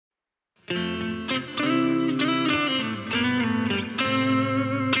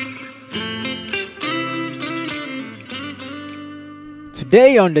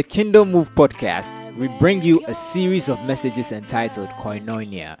Today on the Kingdom Move podcast, we bring you a series of messages entitled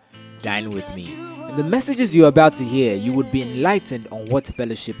Koinonia, Dine with Me. In the messages you're about to hear, you would be enlightened on what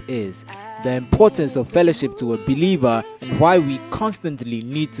fellowship is, the importance of fellowship to a believer, and why we constantly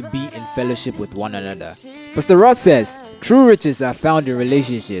need to be in fellowship with one another. Pastor Ross says, true riches are found in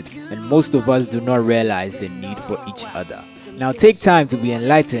relationships, and most of us do not realize the need for each other. Now take time to be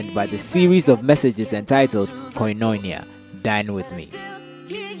enlightened by the series of messages entitled Koinonia, Dine with Me.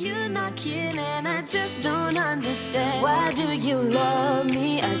 You're knocking and I just don't understand. Why do you love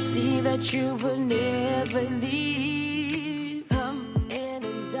me? I see that you will never leave. Come in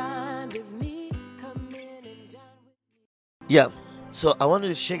and dine with me. Come in and dine with me. Yeah, so I wanted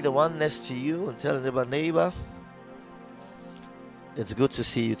to shake the one next to you and tell neighbor, it's good to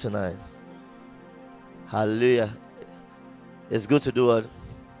see you tonight. Hallelujah. It's good to do what?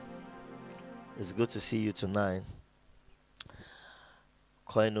 It's good to see you tonight.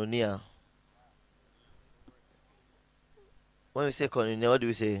 Koinonia. When we say koinonia, what do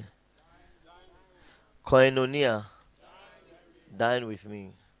we say? Koinonia. Dine with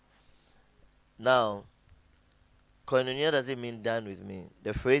me. Now, koinonia doesn't mean dine with me.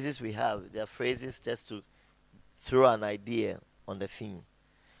 The phrases we have, they are phrases just to throw an idea on the theme.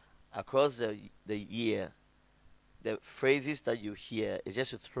 Across the year, the phrases that you hear is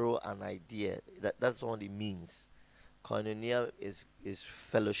just to throw an idea. That's what it means. Koinonia is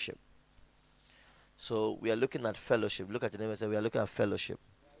fellowship. So we are looking at fellowship. Look at the name and say, we are looking at fellowship.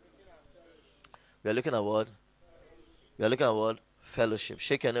 We are looking at what? We are looking at what? Fellowship.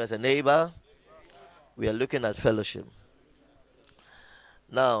 Shake your name and say, neighbor, we are looking at fellowship.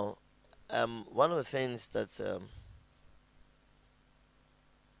 Now, one of the things that's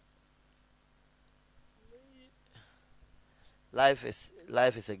life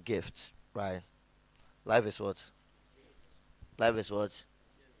is a gift, right? Life is what? Life is what?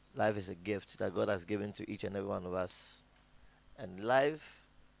 Life is a gift that God has given to each and every one of us. And life,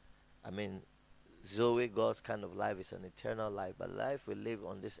 Zoe, God's kind of life is an eternal life. But life we live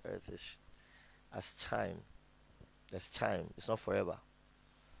on this earth is as time. There's time. It's not forever.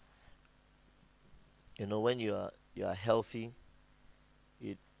 You know, when you are healthy,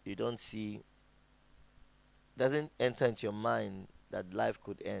 you don't see, doesn't enter into your mind that life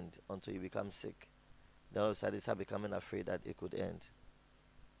could end until you become sick. Then all of a sudden you start becoming afraid that it could end.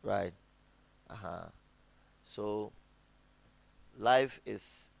 Right? So life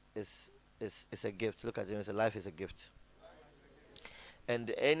is a gift. Look at it and say life is a gift.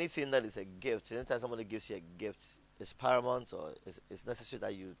 And anything that is a gift, anytime somebody gives you a gift, it's paramount or it's necessary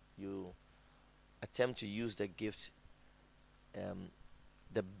that you attempt to use the gift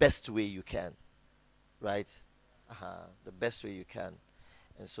the best way you can. Right? The best way you can.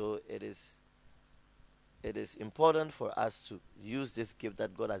 And so it is important for us to use this gift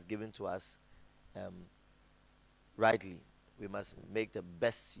that God has given to us rightly. We must make the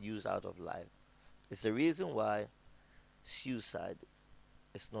best use out of life. It's the reason why suicide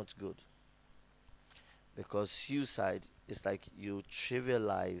is not good. Because suicide is like you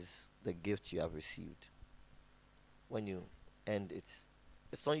trivialize the gift you have received. When you end it,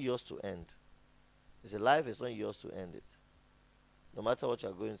 it's not yours to end. It's a life, it's not yours to end it. No matter what you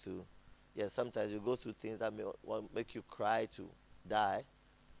are going through, yes, sometimes you go through things that may make you cry to die,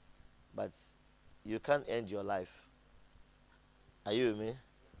 but you can't end your life. Are you with me?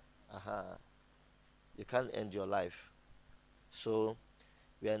 You can't end your life. So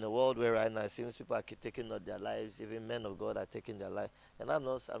we are in a world where right now it seems people are taking out their lives. Even men of God are taking their life. And I'm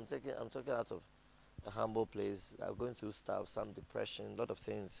talking out of a humble place. I'm going through stuff, some depression, a lot of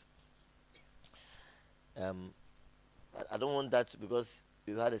things. I don't want that because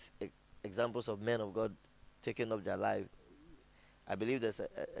we've had examples of men of God taking up their life. I believe there's a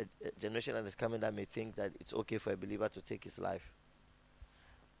generation that is coming that may think that it's okay for a believer to take his life.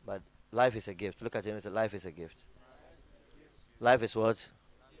 But life is a gift. Look at him and say, life is a gift. Life is what?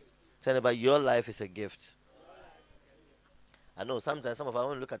 Tell about your life is a gift. I know sometimes some of us,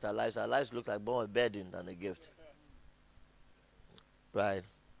 when we look at our lives look like more a burden than a gift. Right?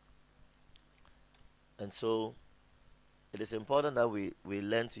 And so it is important that we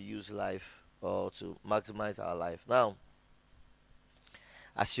learn to use life or to maximize our life. Now,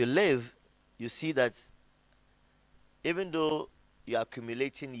 as you live, you see that even though you are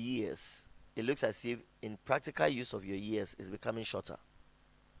accumulating years, it looks as if in practical use of your years is becoming shorter.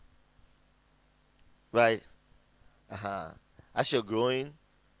 Right? As you're growing,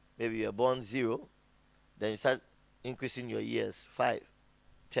 maybe you're born 0, then you start increasing your years, 5,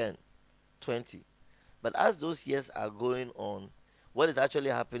 10, 20. But as those years are going on, what is actually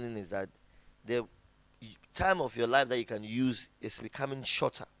happening is that the time of your life that you can use is becoming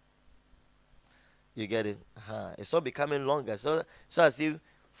shorter. You get it? It's not becoming longer. It's not as if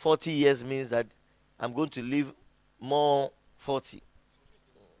 40 years means that I'm going to live more 40.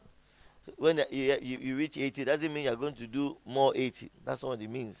 When you reach 80, doesn't mean you're going to do more 80. That's not what it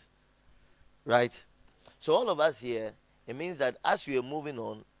means. Right? So all of us here, it means that as we are moving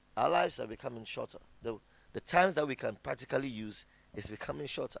on, our lives are becoming shorter. The times that we can practically use is becoming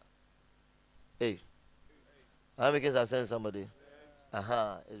shorter. Hey. I'm making some sense, somebody.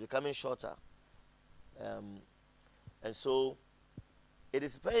 It's becoming shorter. And so it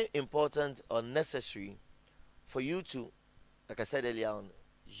is very important or necessary for you to, like I said earlier on,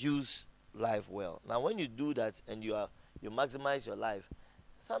 use life well. Now, when you do that and you maximize your life,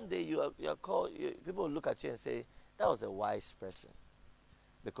 someday you are called. People will look at you and say, "That was a wise person,"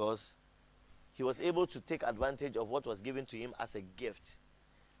 because he was able to take advantage of what was given to him as a gift,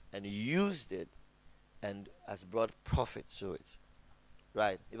 and he used it, and has brought profit to it.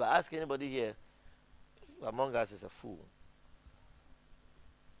 Right? If I ask anybody here, among us is a fool.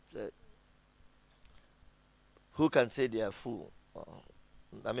 So, who can say they are a fool?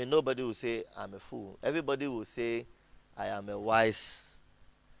 I mean, nobody will say I'm a fool. Everybody will say I am a wise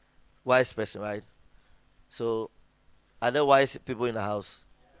person, right? So, are there wise people in the house?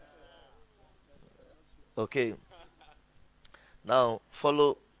 Okay. Now,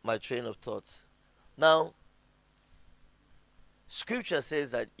 follow my train of thoughts. Now, Scripture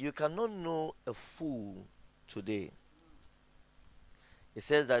says that you cannot know a fool today. It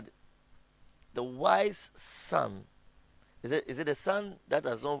says that the wise son, is it the son that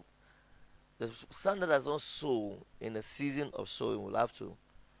has not sow in the season of sowing will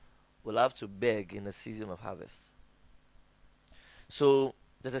have to beg in the season of harvest. So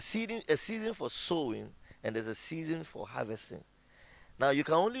there's a season for sowing and there's a season for harvesting. Now you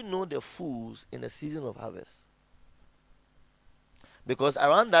can only know the fools in the season of harvest. Because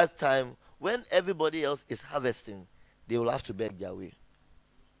around that time, when everybody else is harvesting, they will have to beg their way.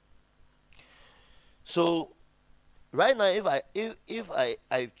 So, right now,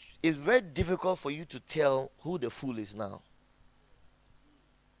 it's very difficult for you to tell who the fool is now.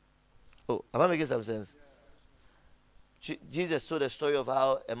 Oh, am I making some sense? Jesus told a story of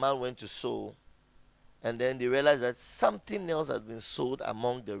how a man went to sow, and then they realized that something else has been sowed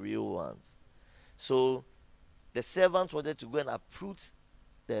among the real ones. So, the servant wanted to go and uproot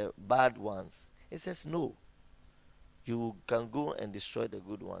the bad ones. He says, no. You can go and destroy the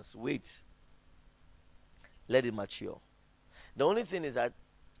good ones. Wait. Let it mature. The only thing is that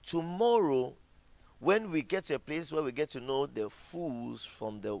tomorrow, when we get to a place where we get to know the fools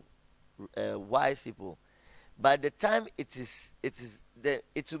from the wise people, by the time it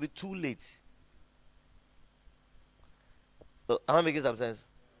will be too late. Am I making some sense?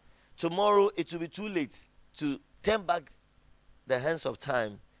 Tomorrow it will be too late to turn back the hands of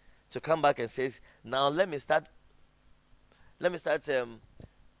time to come back and say, now let me start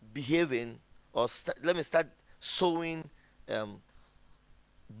behaving, or let me start sowing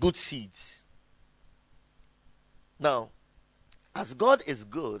good seeds. Now, as God is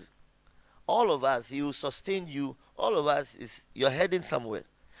good, all of us, He will sustain you. All of us, you're heading somewhere.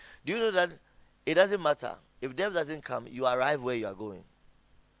 Do you know that it doesn't matter if death doesn't come, you arrive where you are going.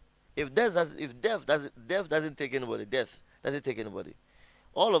 If death doesn't take anybody, death doesn't take anybody.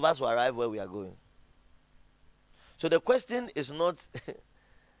 All of us will arrive where we are going. So the question is not,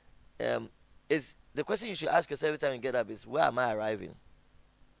 is the question you should ask yourself every time you get up is, where am I arriving?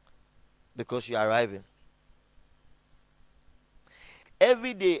 Because you are arriving.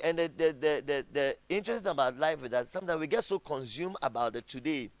 Every day, and the interesting about life is that sometimes we get so consumed about the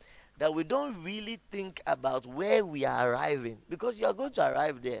today that we don't really think about where we are arriving, because you are going to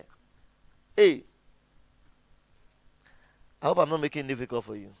arrive there. Hey, I hope I'm not making it difficult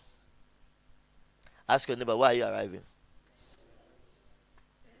for you. Ask your neighbor, where are you arriving?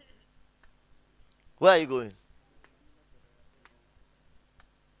 Where are you going?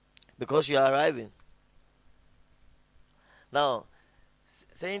 Because you are arriving. Now,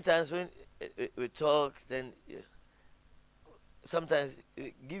 same times when we talk, then sometimes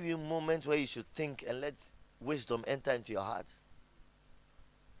it give you moments where you should think and let wisdom enter into your heart.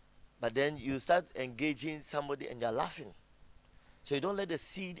 But then you start engaging somebody and you're laughing. So you don't let the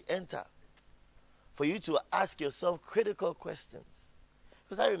seed enter. For you to ask yourself critical questions.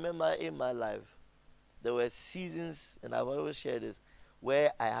 Because I remember in my life, there were seasons, and I've always shared this,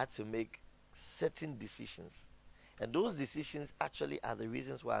 where I had to make certain decisions. And those decisions actually are the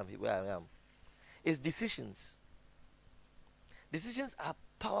reasons why I'm here, where I am. It's decisions. Decisions are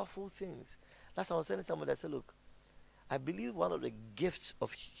powerful things. That's why I was telling somebody, I said, look, I believe one of the gifts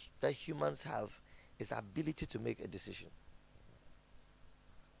that humans have is ability to make a decision.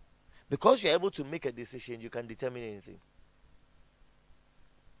 Because you're able to make a decision, you can determine anything.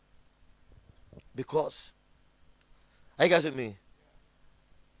 Because, are you guys with me?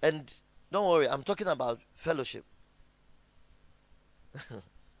 And don't worry, I'm talking about fellowship.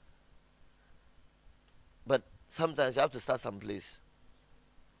 But sometimes you have to start someplace.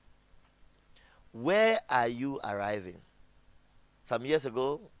 Where are you arriving? Some years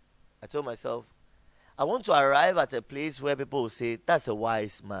ago, I told myself, I want to arrive at a place where people will say, that's a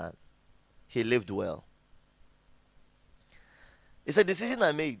wise man. He lived well. It's a decision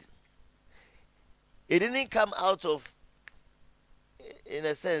I made. It didn't come out of, in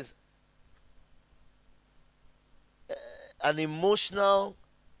a sense, an emotional,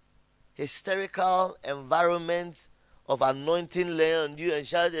 hysterical environment of anointing lay on you and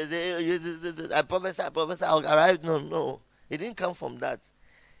shout, I prophesy, I'll arrive. No. It didn't come from that.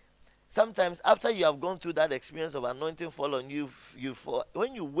 Sometimes after you have gone through that experience of anointing fall on you,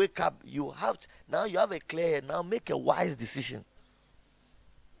 when you wake up, now you have a clear head. Now make a wise decision.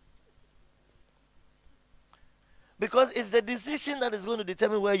 Because it's the decision that is going to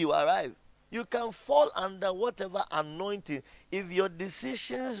determine where you arrive. You can fall under whatever anointing. If your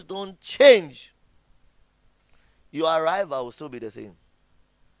decisions don't change, your arrival will still be the same.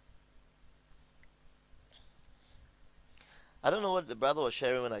 I don't know what the brother was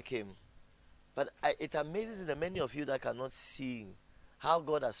sharing when I came. But it amazes me that many of you that cannot see how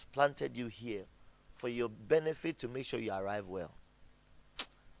God has planted you here for your benefit to make sure you arrive well.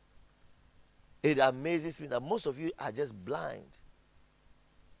 It amazes me that most of you are just blind.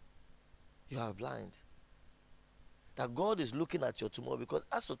 You are blind. That God is looking at your tomorrow, because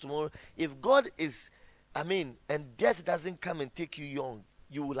as for tomorrow, if God is, and death doesn't come and take you young,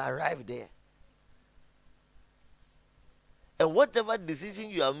 you will arrive there. And whatever decision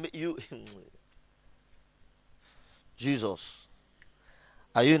you are making, Jesus,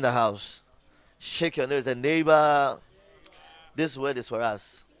 are you in the house? Shake your neighbor and say, neighbor, this word is for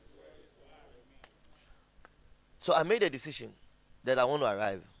us. So I made a decision that I want to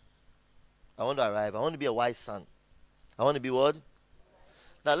arrive. I want to be a wise son. I want to be what?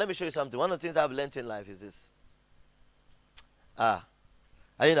 Now let me show you something. One of the things I've learned in life is this. Are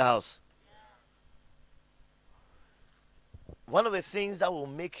you in the house? One of the things that will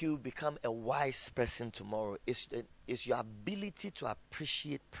make you become a wise person tomorrow is your ability to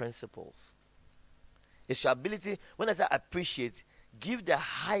appreciate principles. It's your ability, when I say appreciate, give the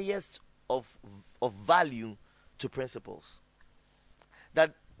highest of value to principles.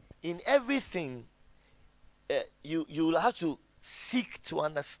 That in everything, you will have to seek to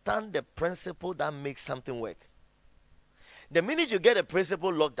understand the principle that makes something work. The minute you get a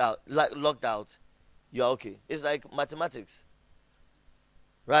principle locked out, you're okay. It's like mathematics.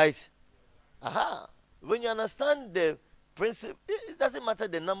 Right? Aha. When you understand the principle, it doesn't matter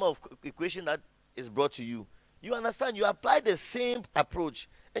the number of equation that is brought to you. You understand, you apply the same approach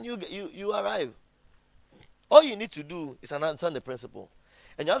and you arrive. All you need to do is understand the principle.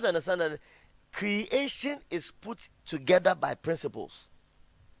 And you have to understand that creation is put together by principles.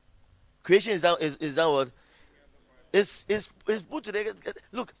 Creation is that what? It's put together.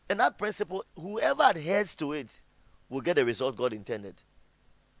 Look, and that principle, whoever adheres to it will get the result God intended.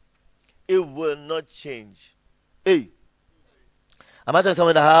 It will not change. Hey. Am I talking to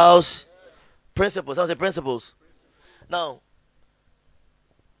someone in the house? Principles. Someone say principles. Now,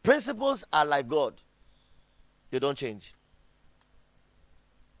 principles are like God. They don't change.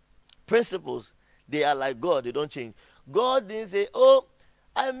 Principles, they are like God. They don't change. God didn't say, oh,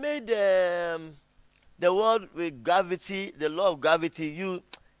 I made the world with gravity, the law of gravity.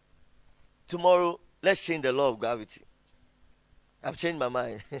 Tomorrow, let's change the law of gravity. I've changed my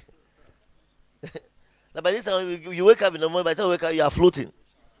mind. Now, by this time, you wake up in the morning, by the time you wake up, you are floating.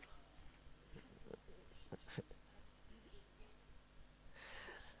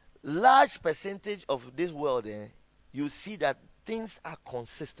 Large percentage of this world, you see that things are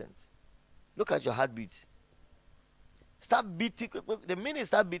consistent. Look at your heartbeat. Start beating. The minute you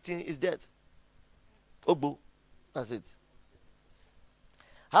start beating, is dead. Ogbo. That's it.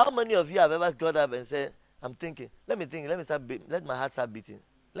 How many of you have ever got up and said, I'm thinking, let my heart start beating.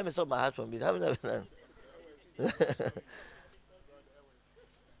 Let me stop my heart from beating. How many have done?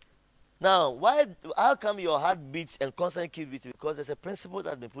 Now, how come your heart beats and constantly keeps beating? Because there's a principle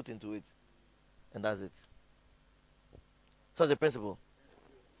that's been put into it. And that's it. So it's a principle.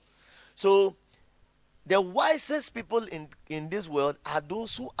 So, the wisest people in this world are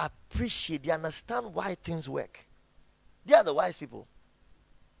those who appreciate, they understand why things work. They are the wise people.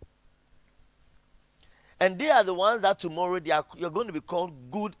 And they are the ones that tomorrow you're going to be called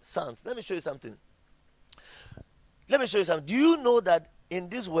good sons. Let me show you something. Let me show you something. Do you know that in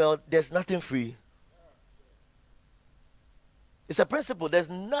this world there's nothing free? It's a principle. There's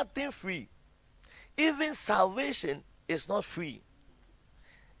nothing free. Even salvation is not free.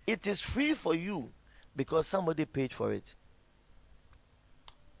 It is free for you because somebody paid for it.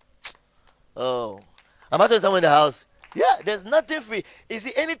 Oh. Am I telling someone in the house? Yeah, there's nothing free. You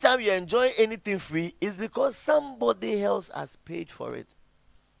see, anytime you enjoy anything free, it's because somebody else has paid for it.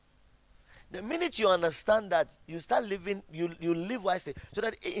 The minute you understand that, you start living, you live wisely. So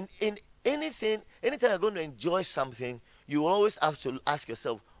that in anything, anytime you're going to enjoy something, you will always have to ask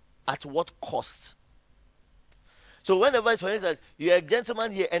yourself, at what cost? So whenever, for instance, you're a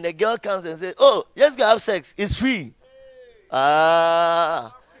gentleman here and a girl comes and says, oh, let's go have sex, it's free.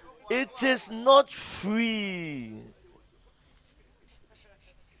 It is not free.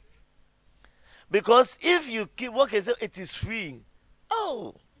 Because if you keep working and say it is free,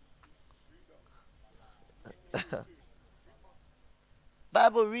 oh.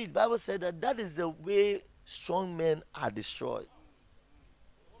 Bible said that is the way strong men are destroyed.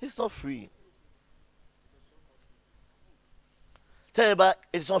 It's not free. Tell you about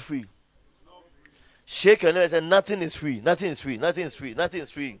it's not free. Shake your neighbor and say nothing is free. Nothing is free. Nothing is free. Nothing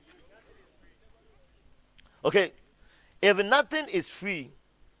is free. Okay. If nothing is free,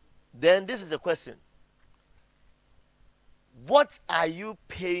 then this is the question. What are you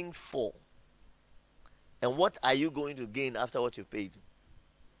paying for? And what are you going to gain after what you've paid?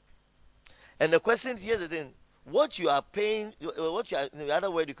 And the question, here's the thing. What you are paying, the other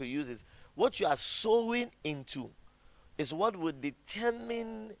word you could use is, what you are sowing into is what will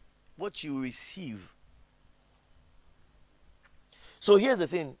determine what you receive. So here's the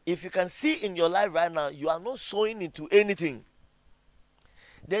thing. If you can see in your life right now, you are not sowing into anything,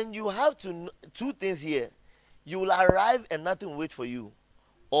 then you have to, two things here. You will arrive and nothing will wait for you.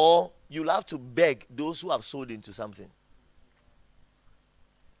 Or you'll have to beg those who have sold into something.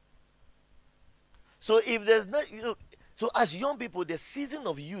 So if there's not, so as young people, the season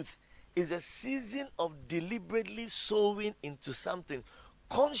of youth is a season of deliberately sowing into something,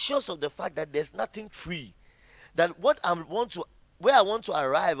 conscious of the fact that there's nothing free. That where I want to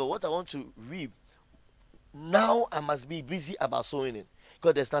arrive or what I want to reap, now I must be busy about sowing it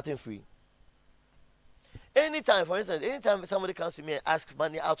because there's nothing free. Anytime, for instance, anytime somebody comes to me and asks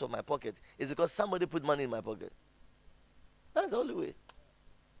money out of my pocket, it's because somebody put money in my pocket. That's the only way.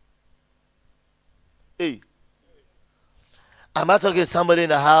 Hey, am I talking to somebody in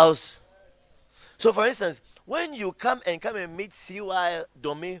the house? So, for instance, when you come and meet CY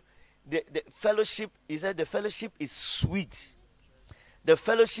Domi, the fellowship, he said the fellowship is sweet. The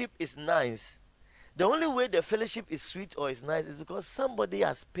fellowship is nice. The only way the fellowship is sweet or is nice is because somebody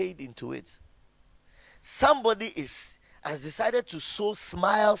has paid into it. Somebody has decided to sow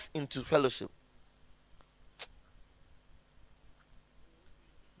smiles into fellowship.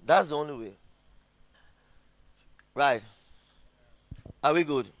 That's the only way. Right. Are we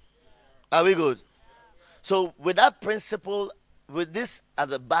good? Are we good? So with that principle, with this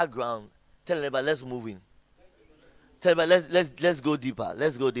at the background, tell everybody, let's move in. Tell everybody, let's go deeper.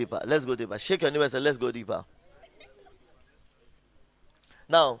 Let's go deeper. Let's go deeper. Shake your neighbor and say, let's go deeper.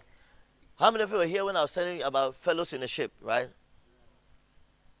 Now, how many of you were here when I was telling you about fellows in a ship, right?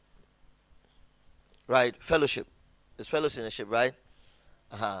 Right, fellowship. There's fellows in a ship, right?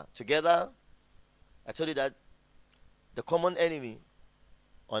 Together, I told you that the common enemy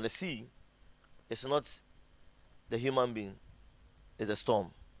on the sea is not the human being. It's a storm.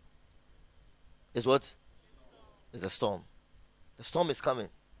 It's what? It's a storm. The storm is coming.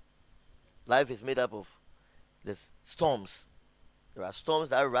 Life is made up of there's storms. There are storms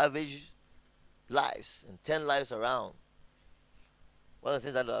that ravage lives and 10 lives around. One of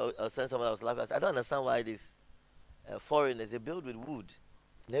the things that I was telling someone I was laughing at, I don't understand why these foreigners, they build with wood.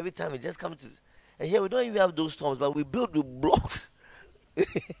 And every time it just comes to, and here we don't even have those storms, but we build with blocks.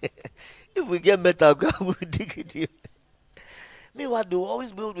 If we get metal, we'll dig it here. Meanwhile, they will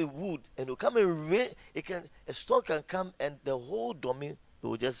always build with wood, and they'll come and rain. A storm can come, and the whole domain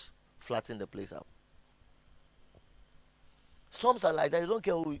will just flatten the place out. Storms are like that.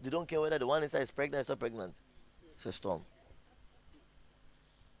 They don't care whether the one inside is pregnant or not pregnant. It's a storm.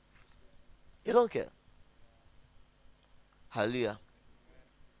 You don't care. Hallelujah.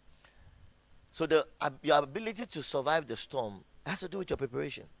 So your ability to survive the storm has to do with your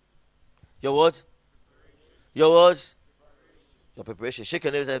preparation. Your what? Your what? Your preparation. Shake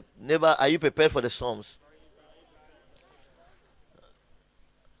your neighbor and say, neighbor, are you prepared for the storms?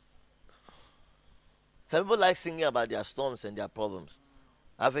 Some people like singing about their storms and their problems.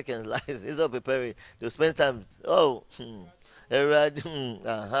 Africans like it's not preparing. They'll spend time,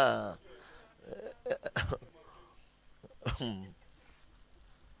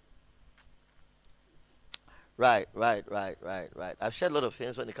 Right. I've shared a lot of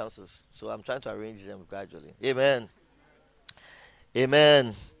things when it comes to so I'm trying to arrange them gradually. Amen.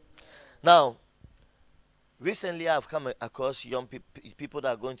 Amen. Now, recently I've come across young people that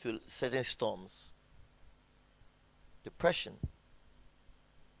are going through certain storms. Depression.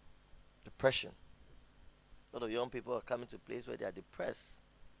 A lot of young people are coming to a place where they are depressed.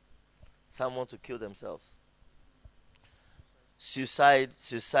 Some want to kill themselves.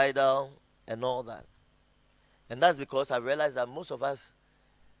 Suicidal, and all that. And that's because I realized that most of us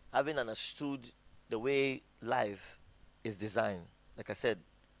haven't understood the way life is designed. Like I said,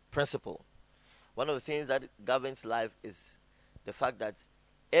 principle. One of the things that governs life is the fact that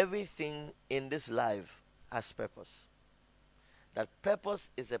everything in this life has purpose. That purpose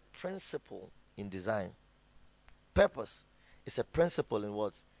is a principle in design. Purpose is a principle in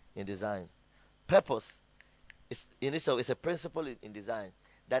what? In design. Purpose is in itself is a principle in design.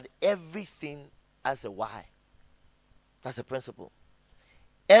 That everything has a why. That's a principle.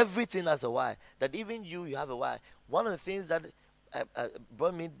 Everything has a why. That even you have a why. One of the things that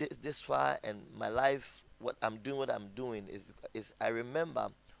brought me this far and my life, what I'm doing is I remember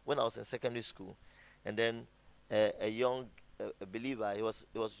when I was in secondary school, and then a young believer, he was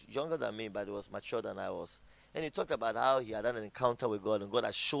younger than me, but he was mature than I was. And he talked about how he had done an encounter with God, and God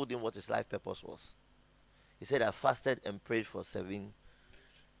had showed him what his life purpose was. He said, I fasted and prayed for 7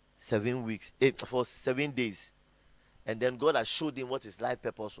 weeks, for 7 days. And then God had showed him what his life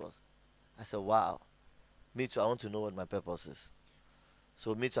purpose was. I said, wow. Me too, I want to know what my purpose is.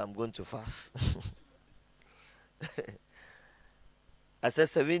 So me too, I'm going to fast. I said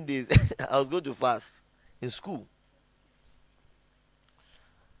 7 days. I was going to fast in school.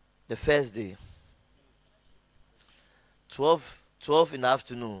 The first day, 12 in the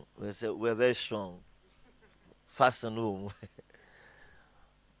afternoon, we're very strong. Fast and home.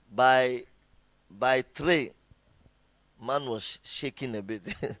 By 3, man was shaking a bit.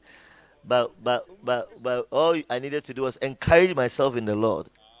 but all I needed to do was encourage myself in the Lord.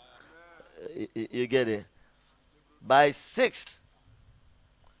 You get it? By 6,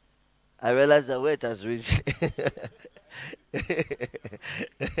 I realized that weight has reached.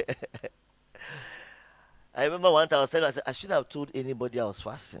 I remember one time I was telling myself, I shouldn't have told anybody I was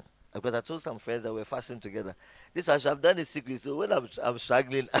fasting. Because I told some friends that we're fasting together. This I should have done it secretly. So when I'm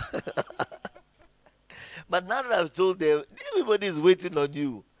struggling. But now that I've told them, everybody is waiting on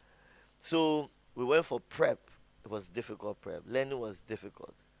you. So we went for prep. It was difficult prep. Learning was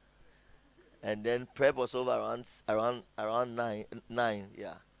difficult. And then prep was over around 9,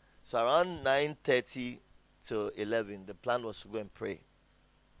 yeah. So around 9:30 to 11, the plan was to go and pray.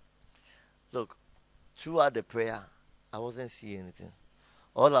 Look, throughout the prayer, I wasn't seeing anything.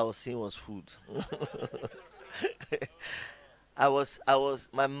 All I was seeing was food.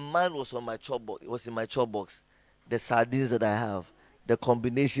 My mind was on my chop box. It was in my chop box. The sardines that I have, the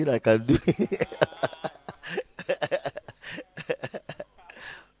combination I can do.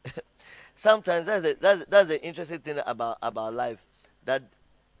 Sometimes that's the interesting thing about life. That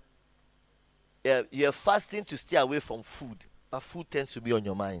you're fasting to stay away from food, but food tends to be on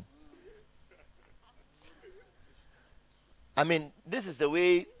your mind. I mean, this is the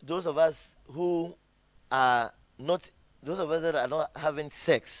way those of us who are not, those of us that are not having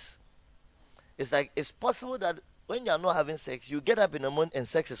sex, it's like it's possible that when you are not having sex, you get up in the morning and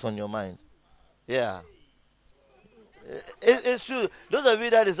sex is on your mind. Yeah. It's true. Those of you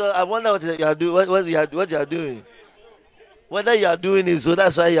that is, I wonder what you are doing. What you are doing. Whether you are doing it, so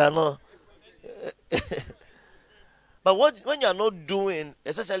that's why you are not. But when you are not doing,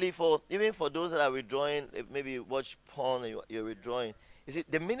 especially even for those that are withdrawing, maybe watch porn and you're withdrawing, you see,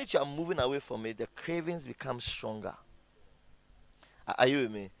 the minute you are moving away from it, the cravings become stronger. Are you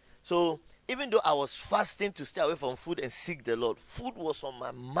with me? So even though I was fasting to stay away from food and seek the Lord, food was on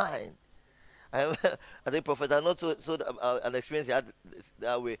my mind. I think Prophet Arnold told an experience he had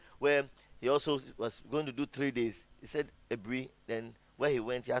that way, where he also was going to do 3 days. He said, Ebri, then where he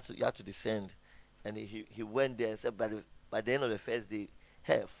went, he had to descend. And he went there and said by the end of the first day,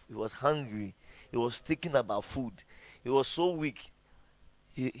 he was hungry. He was thinking about food. He was so weak.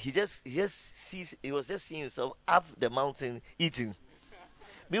 He was just seeing himself up the mountain eating.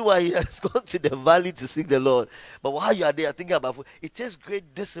 Meanwhile, he has gone to the valley to seek the Lord. But while you are there thinking about food, it takes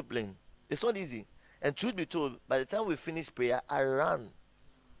great discipline. It's not easy. And truth be told, by the time we finished prayer, I ran.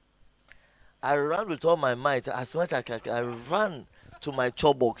 I ran with all my might. As much as I ran to my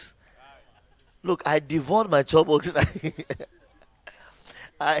chop box. Look, I devoured my chop box.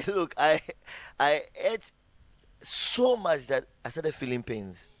 I ate so much that I started feeling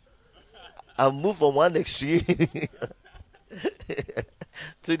pains. I moved from one extreme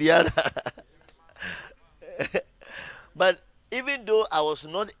to the other. But even though I was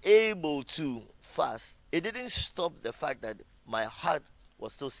not able to fast, it didn't stop the fact that my heart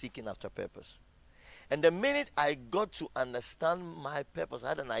was still seeking after purpose. And the minute I got to understand my purpose, I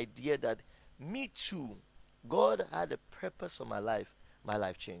had an idea that me too, God had a purpose for my life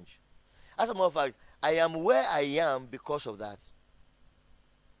changed. As a matter of fact, I am where I am because of that.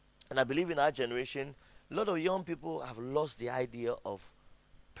 And I believe in our generation, a lot of young people have lost the idea of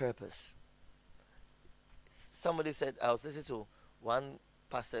purpose. Somebody said, I was listening to one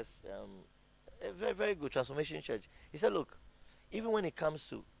pastor, a very, very good transformation church. He said, look, even when it comes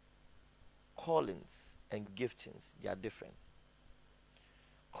to callings and giftings, they are different.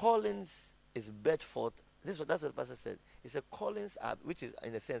 Callings is bed forth. That's what the pastor said. He said callings are, which is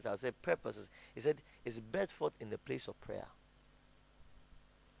in a sense, I would say purposes. He said it's bed forth in the place of prayer.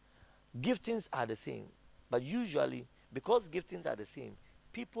 Giftings are the same, but usually because giftings are the same,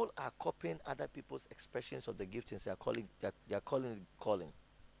 people are copying other people's expressions of the giftings they are calling.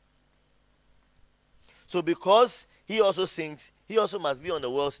 So because he also sings, he also must be on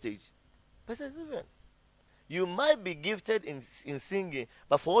the world stage. But it's different. You might be gifted in singing,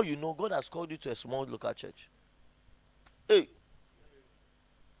 but for all you know, God has called you to a small local church. Hey.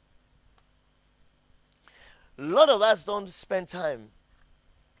 A lot of us don't spend time.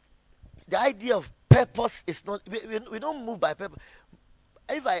 The idea of purpose is not, we don't move by purpose.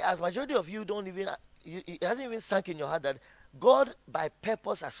 If I ask, majority of you don't even, it hasn't even sunk in your heart that God by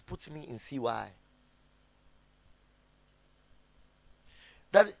purpose has put me in CY.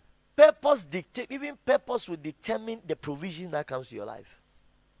 That even purpose will determine the provision that comes to your life.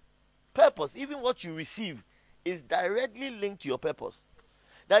 Purpose, even what you receive, is directly linked to your purpose.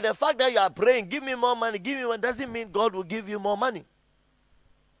 That the fact that you are praying, give me more money, give me one, doesn't mean God will give you more money.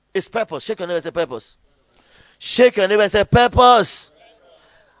 It's purpose. Shake your neighbor and say purpose. Shake your neighbor and say purpose.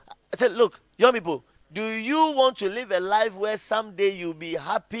 I said, look, young people, do you want to live a life where someday you'll be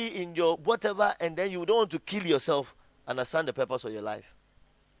happy in your whatever and then you don't want to kill yourself? Understand the purpose of your life.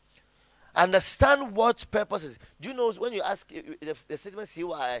 Understand what purpose is. Do you know when you ask the statement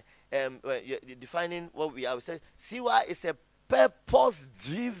CY, you're defining what we are, we say CY is a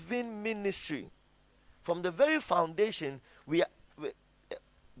purpose-driven ministry. From the very foundation,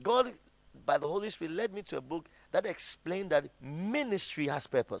 God, by the Holy Spirit, led me to a book that explained that ministry has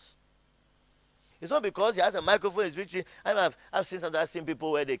purpose. It's not because he has a microphone, he's preaching. I've seen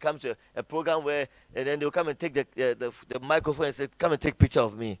people where they come to a program where, and then they'll come and take the microphone and say, come and take a picture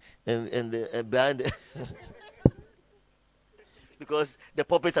of me. And behind the because the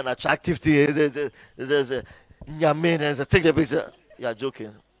puppet's an attractive thing. There's a take the picture. You are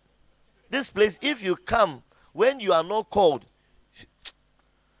joking. This place, if you come when you are not called,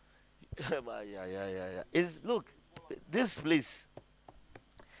 look, this place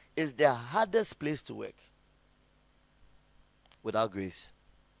is the hardest place to work without grace.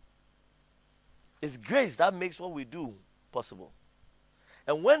 It's grace that makes what we do possible.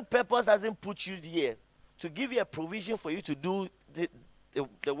 And when purpose hasn't put you here to give you a provision for you to do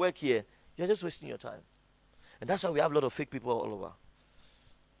the work here, you're just wasting your time. And that's why we have a lot of fake people all over.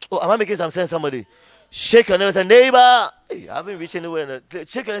 Oh, am I making some sense, somebody? Shake your neighbor and say, neighbor. Hey, I haven't reached anywhere.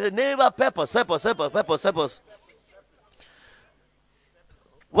 Shake your neighbor and say, neighbor, purpose.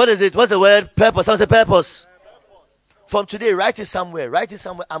 What is it? What's the word? Purpose. Someone say purpose. From today, write it somewhere.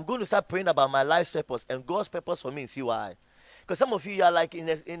 I'm going to start praying about my life's purpose and God's purpose for me and see why. Because some of you are like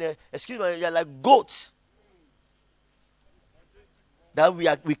excuse me, you're like goats. That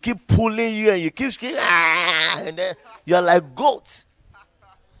we keep pulling you and you keep screaming, and then you're like goats.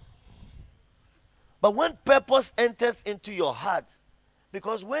 But when purpose enters into your heart,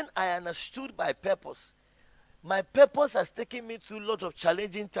 because when I understood my purpose has taken me through a lot of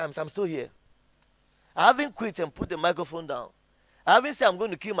challenging times. I'm still here. I haven't quit and put the microphone down. I haven't said I'm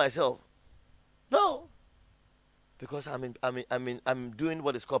going to kill myself. No. Because I'm doing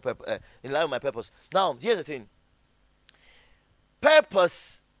what is called in line with my purpose. Now, here's the thing.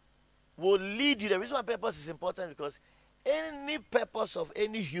 Purpose will lead you. The reason why purpose is important is because any purpose of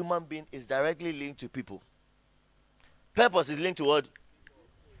any human being is directly linked to people. Purpose is linked to what?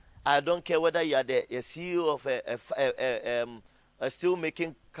 I don't care whether you are the CEO of a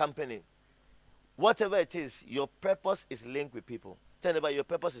steel-making company. Whatever it is, your purpose is linked with people. Tell me about your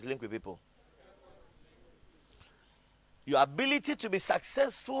purpose is linked with people. Your ability to be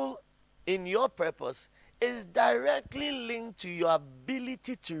successful in your purpose is directly linked to your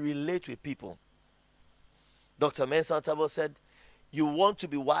ability to relate with people. Dr. Mensah Tabo said, you want to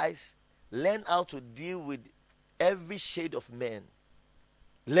be wise, learn how to deal with every shade of men.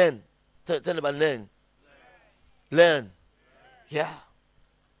 Learn. Tell about learn. Learn. Yeah.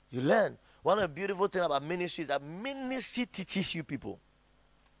 You learn. One of the beautiful things about ministry is that ministry teaches you people.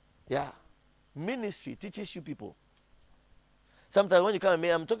 Yeah. Ministry teaches you people. Sometimes when you come to me,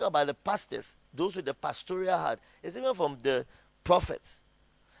 I'm talking about the pastors, those with the pastoral heart. It's even from the prophets.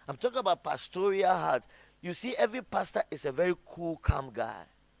 I'm talking about pastoral heart. You see, every pastor is a very cool, calm guy.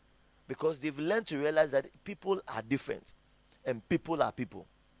 Because they've learned to realize that people are different. And people are people.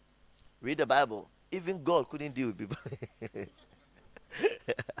 Read the Bible. Even God couldn't deal with people.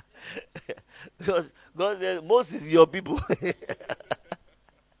 Because God said, Moses, your people.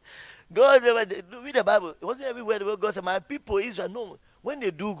 God never read the Bible. It wasn't everywhere the word God said, my people Israel. No. When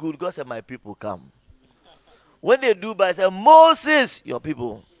they do good, God said, my people come. When they do bad, said, Moses, your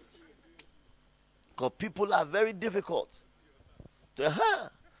people. Because people are very difficult.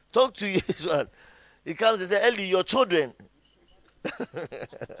 Talk to Israel. He comes and says, Eli, your children.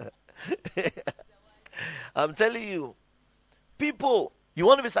 I'm telling you, people, you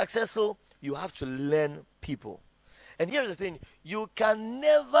want to be successful, you have to learn people. And here's the thing, you can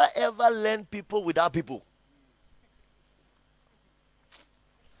never ever learn people without people.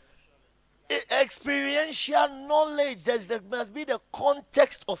 Experiential knowledge, there must be the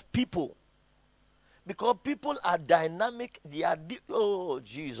context of people. Because people are dynamic, they are, oh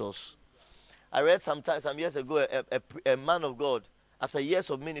Jesus. I read some years ago, a man of God, after years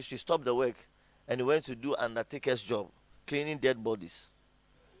of ministry, stopped the work and he went to do an undertaker's job, cleaning dead bodies.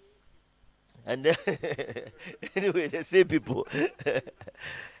 And then, anyway, they say people.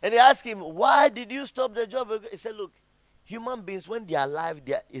 And they asked him, why did you stop the job? He said, look, human beings, when they are alive,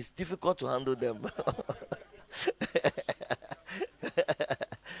 it's difficult to handle them.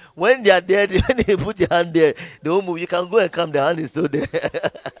 When they are dead, when they put your hand there, they won't move. You can go and come, the hand is still there.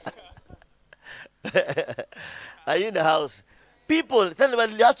 Are you in the house? People, tell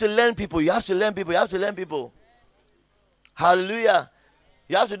them, you have to learn people. You have to learn people. You have to learn people. Hallelujah.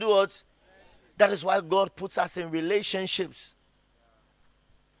 You have to do what? That is why God puts us in relationships.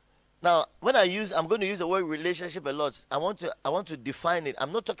 Now, I'm going to use the word relationship a lot. I want to define it.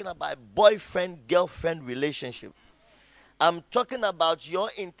 I'm not talking about boyfriend-girlfriend relationship. I'm talking about your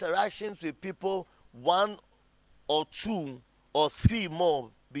interactions with people, one or two or three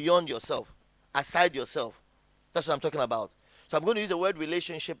more beyond yourself, aside yourself. That's what I'm talking about. So I'm going to use the word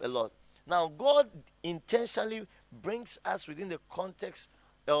relationship a lot. Now, God intentionally brings us within the context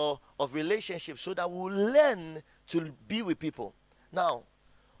of relationships so that we'll learn to be with people. Now,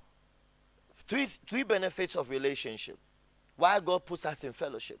 three benefits of relationship. Why God puts us in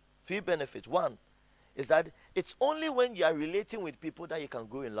fellowship. 3 benefits. One is that it's only when you are relating with people that you can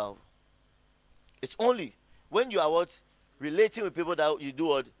go in love. It's only when you are relating with people that you do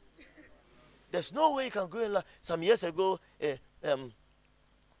what? There's no way you can go in love. Some years ago, a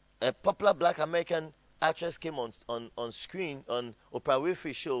popular black American actress came on screen on Oprah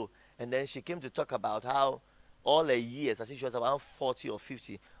Winfrey's show, and then she came to talk about how all her years, I think she was around 40 or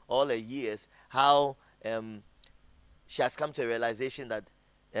 50, all her years, how she has come to a realization that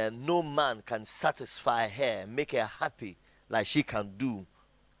no man can satisfy her, make her happy like she can do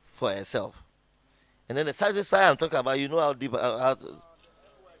for herself. And then the satisfy I'm talking about, you know how deep.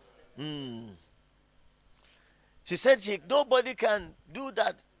 She said nobody can do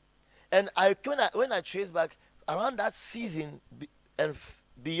that. And when I trace back around that season and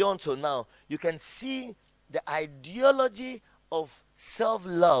beyond till now, you can see the ideology of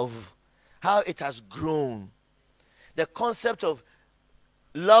self-love, how it has grown. The concept of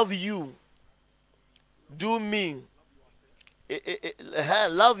love you, do me,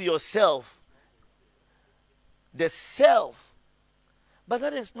 love yourself, the self. But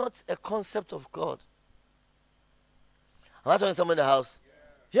that is not a concept of God. Am I talking to someone in the house?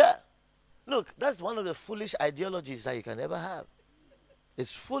 Yeah. Look, that's one of the foolish ideologies that you can ever have.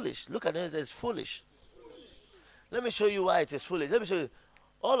 It's foolish. Look at it, it's foolish. Let me show you why it is foolish. Let me show you.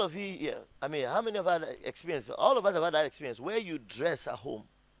 All of you, yeah, I mean, how many of us have experienced? All of us have had that experience where you dress at home.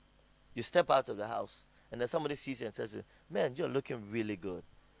 You step out of the house, and then somebody sees you and says, man, you're looking really good.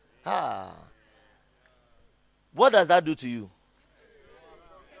 What does that do to you?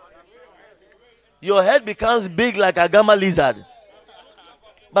 Your head becomes big like a gamma lizard.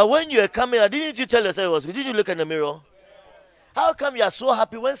 But when you are coming out, didn't you tell yourself it was good? Did you look in the mirror? How come you are so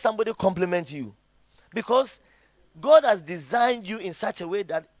happy when somebody compliments you? Because God has designed you in such a way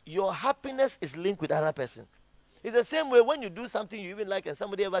that your happiness is linked with another person. It's the same way when you do something you even like and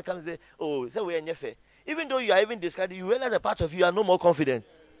somebody ever comes and says, oh, it's a way in your face. Even though you are even discarded, you realize a part of you are no more confident.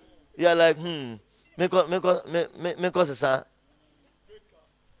 You are like,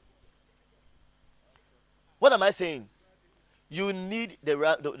 what am I saying? You need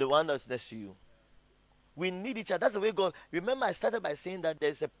the one that's next to you. We need each other. That's the way God. Remember, I started by saying that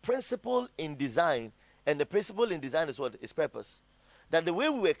there's a principle in design, and the principle in design is what? Is purpose. That the way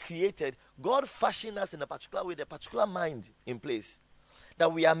we were created, God fashioned us in a particular way, the particular mind in place.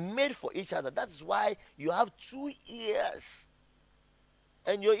 That we are made for each other. That's why you have 2 ears.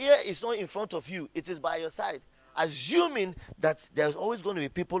 And your ear is not in front of you, it is by your side. Assuming that there's always going to be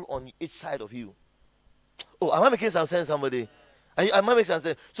people on each side of you. Oh, am I making some sense, somebody? Am I making some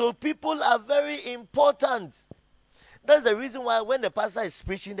sense? So people are very important. That's the reason why when the pastor is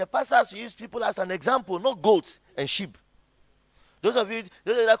preaching, the pastor has to use people as an example, not goats and sheep. Those of you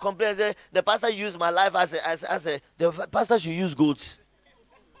that complain and say, the pastor used my life the pastor should use goats.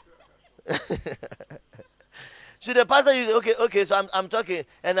 Should the pastor use, okay, so I'm talking,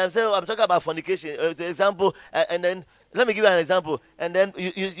 and I'm talking about fornication, example, and then, let me give you an example, and then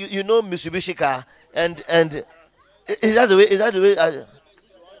you know Mitsubishi car, and is that the way,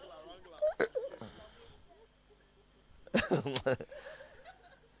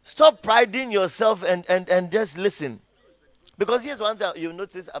 Stop priding yourself and just listen. Because here's one thing you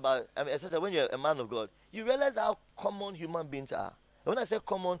notice about, especially when you're a man of God, you realize how common human beings are. And when I say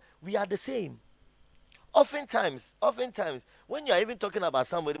common, we are the same. Oftentimes, when you are even talking about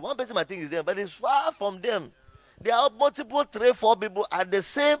somebody, one person might think is them, but it's far from them. There are multiple 3, 4 people at the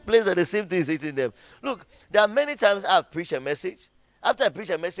same place that the same thing is hitting them. Look, there are many times I've preached a message. After I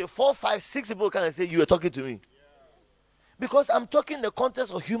preach a message, 4, 5, 6 people come and say, you are talking to me. Because I'm talking in the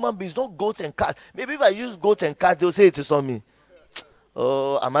context of human beings, not goats and cats. Maybe if I use goats and cats, they'll say it is not me.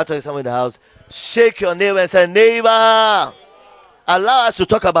 Oh, am I talking to someone in the house? Shake your neighbor and say, neighbor, allow us to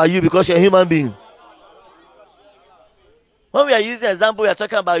talk about you because you're a human being. When we are using an example, we are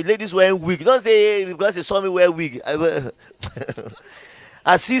talking about ladies wearing wig. Don't say, hey, because you saw me wear wig.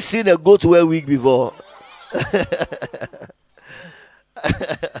 I've seen a goat wear wig before.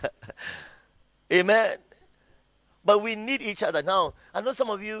 Amen. But we need each other. Now, I know some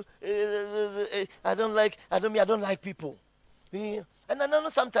of you, I don't like people. And I know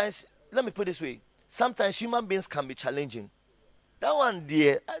sometimes, let me put it this way, sometimes human beings can be challenging. That one,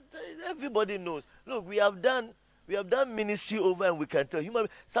 dear, everybody knows. Look, we have done ministry over, and we can tell.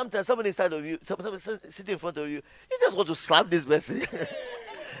 Sometimes somebody inside of you, somebody sitting in front of you, you just want to slap this person.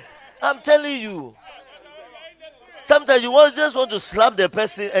 I'm telling you. Sometimes you just want to slap the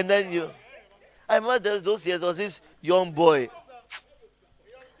person, and then you. I remember those years, there was this young boy.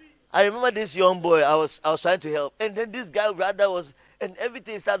 I remember this young boy. I was trying to help, and then this guy rather was, and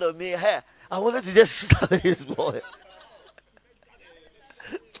everything inside of me. Hey, I wanted to just slap this boy.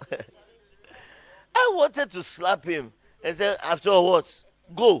 I wanted to slap him and say, after all, what?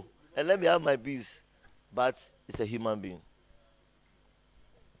 Go and let me have my peace. But it's a human being.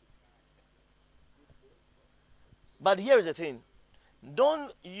 But here is the thing.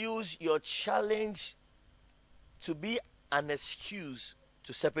 Don't use your challenge to be an excuse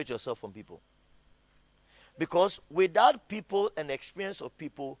to separate yourself from people. Because without people and experience of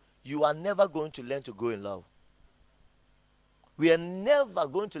people, you are never going to learn to grow in love. We are never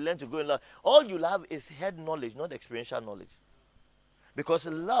going to learn to grow in love. All you'll have is head knowledge, not experiential knowledge. Because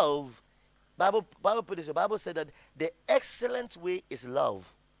love, Bible put this, the Bible said that the excellent way is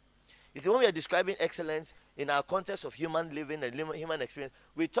love. You see, when we are describing excellence in our context of human living and human experience,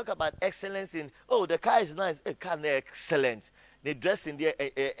 we talk about excellence in, oh, the car is nice, a car is excellent. They dress in there,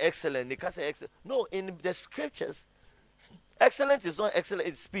 excellent. They can't say excellent. No, in the scriptures, excellence is not excellent,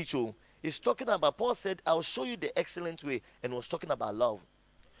 it's spiritual. He's talking about, Paul said, I'll show you the excellent way, and was talking about love.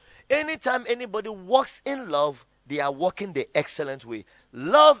 Anytime anybody walks in love, they are walking the excellent way.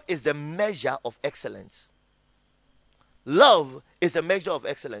 Love is the measure of excellence. Love is the measure of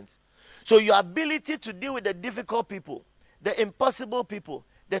excellence. So your ability to deal with the difficult people, the impossible people,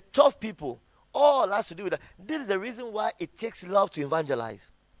 the tough people, all has to do with that. This is the reason why it takes love to evangelize.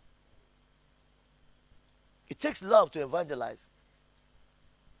 It takes love to evangelize.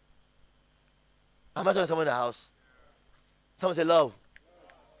 I'm not talking to someone in the house. Someone say, love.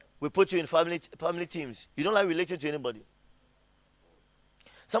 We put you in family teams. You don't like relating to anybody.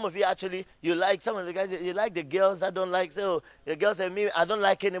 Some of you actually, you like some of the guys, you like the girls that don't like, so the girls say, me, I don't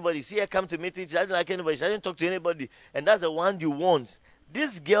like anybody. See her come to meeting, she doesn't like anybody, she doesn't talk to anybody. And that's the one you want.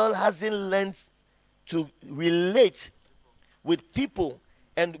 This girl hasn't learned to relate with people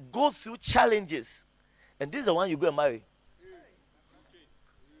and go through challenges. And this is the one you go and marry.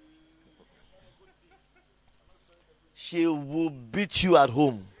 She will beat you at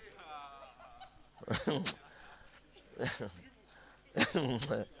home.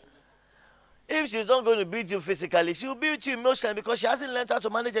 If she's not going to beat you physically, she will beat you emotionally because she hasn't learned how to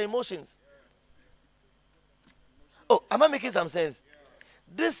manage her emotions. Oh, am I making some sense?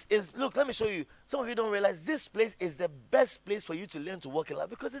 This is, look, let me show you. Some of you don't realize this place is the best place for you to learn to walk in life,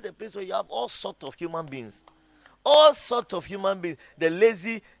 because it's a place where you have all sorts of human beings. All sorts of human beings. The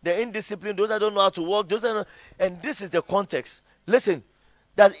lazy, the indisciplined, those that don't know how to walk, those that don't, and this is the context. Listen,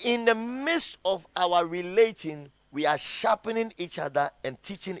 that in the midst of our relating, we are sharpening each other and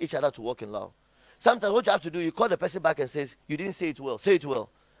teaching each other to walk in love. Sometimes what you have to do, you call the person back and says, you didn't say it well. Say it well.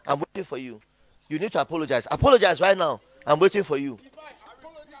 I'm waiting for you. You need to apologize. Apologize right now. I'm waiting for you.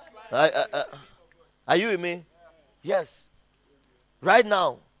 Are you with me? Yes. Right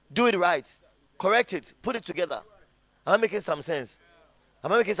now. Do it right. Correct it. Put it together. Am I making some sense?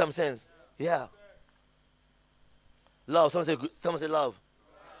 Am I making some sense? Yeah. Love. Someone say love.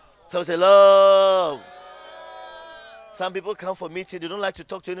 Someone say love. Some people come for meeting. They don't like to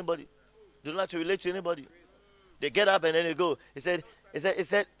talk to anybody. They don't like to relate to anybody. They get up and then they go. He said,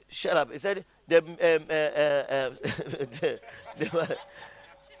 shut up. He said,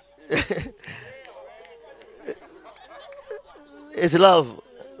 it's love.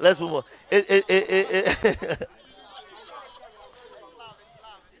 Let's move on.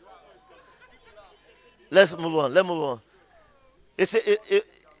 Let's move on. Let's move on.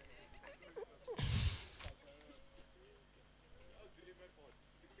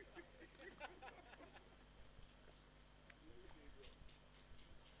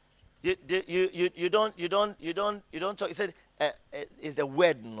 You don't talk. He said, it's the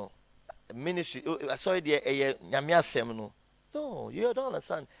word, no. Ministry. I saw it there. No, you don't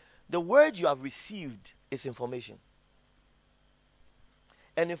understand. The word you have received is information.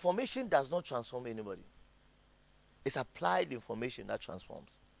 And information does not transform anybody. It's applied information that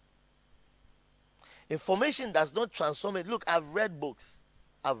transforms. Information does not transform it. Look, I've read books.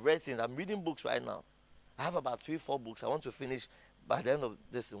 I've read things. I'm reading books right now. I have about 3-4 books I want to finish by the end of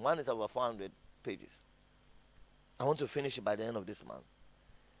this. One is about 400 pages. I want to finish it by the end of this month.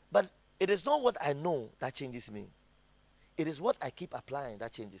 But it is not what I know that changes me. It is what I keep applying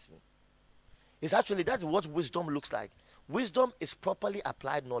that changes me. It's actually, that's what wisdom looks like. Wisdom is properly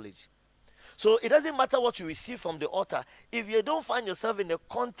applied knowledge. So it doesn't matter what you receive from the altar. If you don't find yourself in the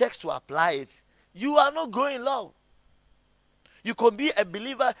context to apply it, you are not growing in love. You can be a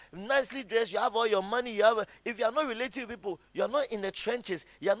believer, nicely dressed, you have all your money, if you are not relating to people, you are not in the trenches,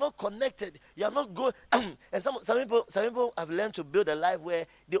 you are not connected, you are not going. And some people have learned to build a life where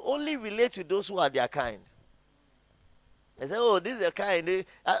they only relate to those who are their kind. They say, oh, this is a kind.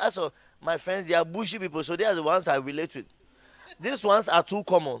 Also, my friends, they are bushy people, so they are the ones I relate with. These ones are too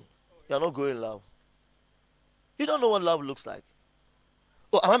common. You are not growing in love. You don't know what love looks like.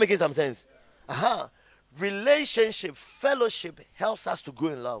 Oh, am I making some sense? Aha. Relationship, fellowship helps us to grow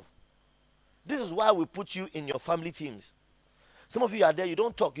in love. This is why we put you in your family teams. Some of you are there, you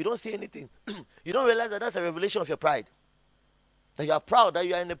don't talk, you don't say anything. You don't realize that that's a revelation of your pride. That you are proud, that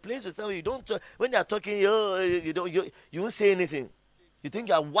you are in a place with someone you don't talk. When they are talking, you won't say anything. You think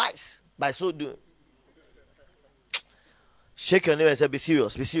you are wise by so doing. Shake your neighbor and say, be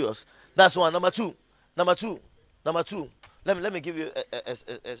serious, be serious. That's one. Number two. Let me give you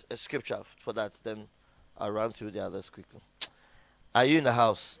a scripture for that, then I'll run through the others quickly. Are you in the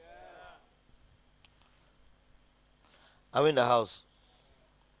house? Are we in the house?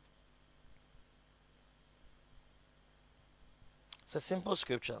 It's a simple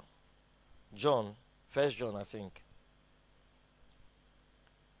scripture. John, 1 John, I think.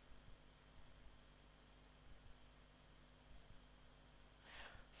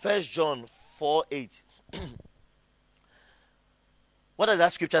 First John 4:8. What does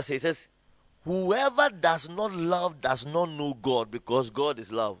that scripture say? It says, whoever does not love does not know God, because God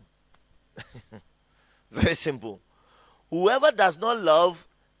is love. Very simple. Whoever does not love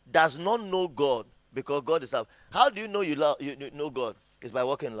does not know God, because God is love. How do you know you know God? It's by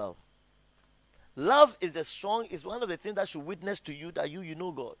walking in love. Love is one of the things that should witness to you that you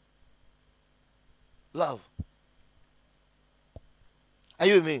know God. Love. Are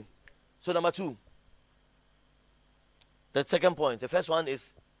you with me? So number two. The second point. The first one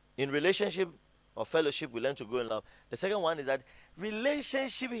is in relationship or fellowship, we learn to grow in love. The second one is that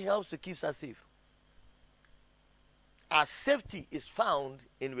relationship helps to keep us safe. Our safety is found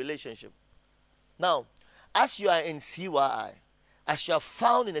in relationship. Now, as you are in CYI, as you are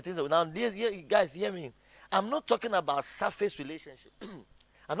found in the things of now, guys, hear me. I'm not talking about surface relationship.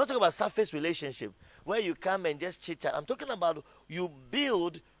 I'm not talking about surface relationship where you come and just chit chat. I'm talking about you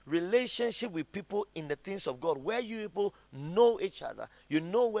build relationship with people in the things of God, where you people know each other. You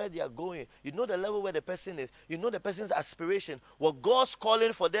know where they are going. You know the level where the person is. You know the person's aspiration. What God's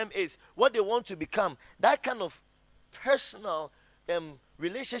calling for them is, what they want to become. That kind of personal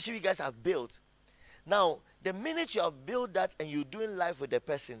relationship you guys have built. Now, the minute you have built that and you're doing life with the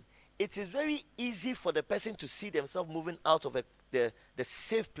person, it is very easy for the person to see themselves moving out of the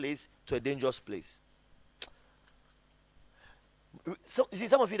safe place to a dangerous place. So, you see,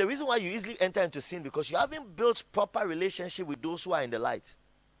 some of you, the reason why you easily enter into sin because you haven't built proper relationship with those who are in the light.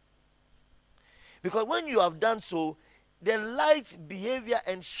 Because when you have done so, the light behavior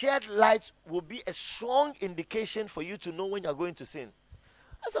and shared light will be a strong indication for you to know when you're going to sin.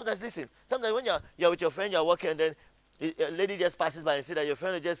 And sometimes, listen, sometimes when you're with your friend, you're walking, and then a lady just passes by and says that your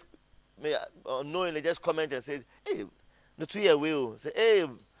friend will just unknowingly just comment and says, hey, no 2 year will say, hey,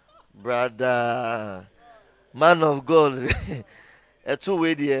 brother, man of God, a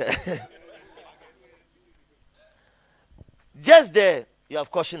 2-way there. Just there, you have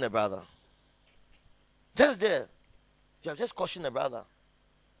cautioned a brother. Just there, you have just cautioned a brother.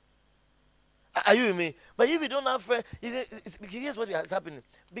 Are you with me? But if you don't have friends, here's what is happening.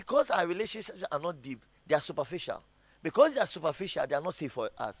 Because our relationships are not deep, they are superficial. Because they are superficial, they are not safe for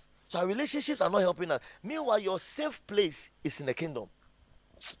us. So our relationships are not helping us. Meanwhile, your safe place is in the kingdom.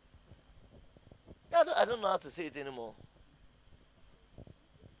 I don't know how to say it anymore.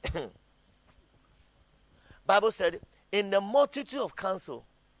 Bible said, in the multitude of counsel,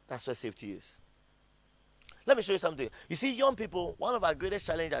 that's where safety is. Let me show you something. You see, young people, one of our greatest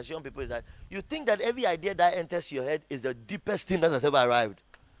challenges as young people is that you think that every idea that enters your head is the deepest thing that has ever arrived.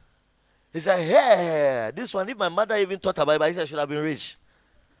 It's like, hey, this one, if my mother even thought about it, I should have been rich.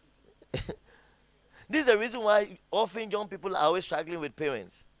 This is the reason why often young people are always struggling with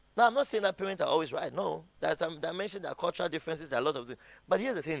parents. Now, I'm not saying that parents are always right. No. There's some dimension, there are cultural differences, there are a lot of things. But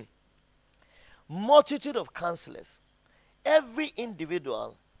here's the thing. Multitude of counselors. Every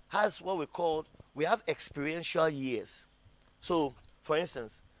individual has what we have experiential years. So, for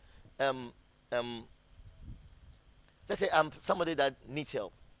instance, let's say I'm somebody that needs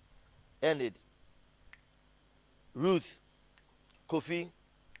help. Enid, Ruth, Kofi,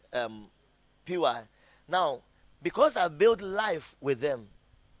 PY. Now, because I built life with them,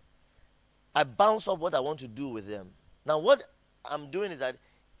 I bounce off what I want to do with them. Now, what I'm doing is that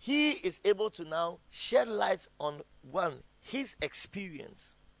he is able to now shed light on his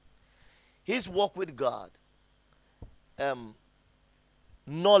experience, his walk with God,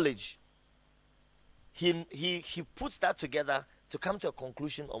 knowledge. He puts that together to come to a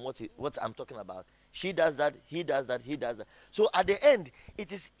conclusion on what I'm talking about. She does that, he does that, he does that. So at the end,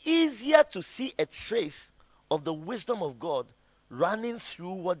 it is easier to see a trace of the wisdom of God running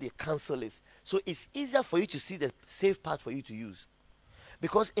through what the counsel is. So it's easier for you to see the safe path for you to use.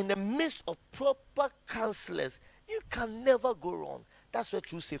 Because in the midst of proper counselors, you can never go wrong. That's what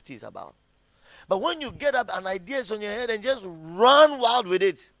true safety is about. But when you get up an idea is on your head and just run wild with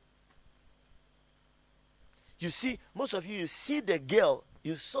it, you see, most of you see the girl,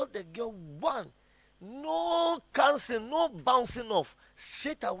 you saw the girl one. No counseling, no bouncing off.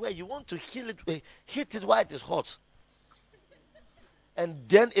 Straight away, you want to hit it while it is hot. And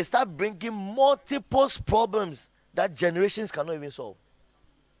then it starts bringing multiple problems that generations cannot even solve.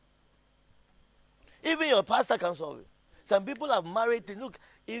 Even your pastor can solve it. Some people have married. Look,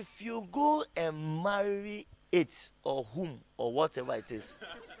 if you go and marry it or whom or whatever it is,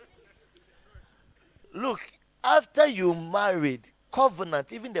 look, after you married,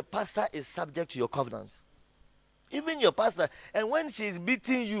 covenant, even the pastor is subject to your covenant. Even your pastor. And when she's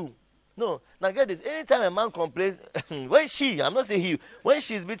beating you, no, now get this. Anytime a man complains, I'm not saying he, when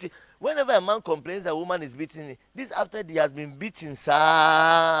she's beating, whenever a man complains that a woman is beating him, this after he has been beaten, sir.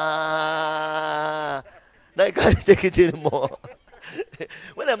 Now you can't take it anymore.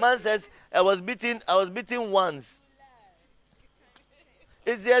 When a man says, I was beaten once,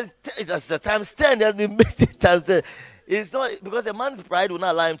 it's just the times 10, he has been beaten times 10. It's not, because a man's pride will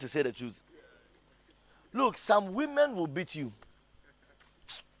not allow him to say the truth. Look, some women will beat you.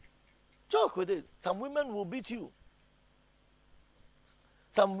 Joke with it. Some women will beat you.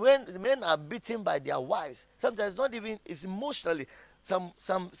 Some men are beaten by their wives. Sometimes not even, it's emotionally. Some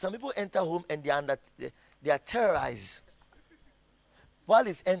people enter home and they are terrorized. While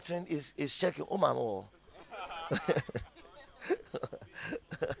he's entering, is checking, oh my God.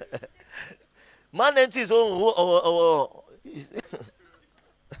 Man enters his own.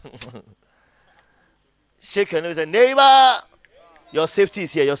 Shake your neighbor and say, neighbor, your safety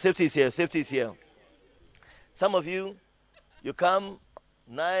is here, your safety is here, your safety is here. Some of you come,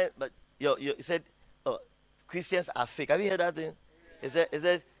 but you said, oh, Christians are fake. Have you heard that thing? It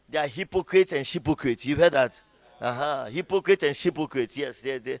said they are hypocrites and hypocrites. You've heard that? Hypocrite and hypocrite. Yes,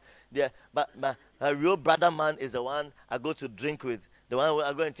 but a real brother man is the one I go to drink with. The one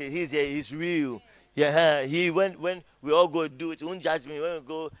I go and say, he's real. Yeah, when we all go do it, he won't judge me. When we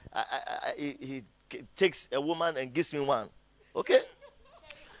go, he takes a woman and gives me one. Okay?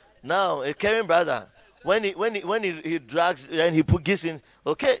 Now, a caring brother, when he drags and gives me,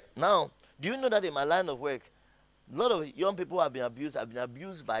 okay, now, do you know that in my line of work, a lot of young people have been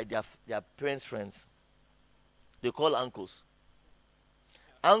abused by their parents' friends. They call uncles.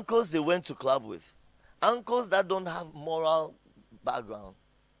 Uncles they went to club with. Uncles that don't have moral background.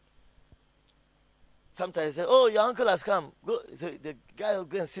 Sometimes they say, oh, your uncle has come. Go. So the guy will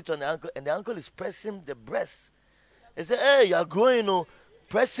go and sit on the uncle, and the uncle is pressing the breast. They say, hey, you are growing,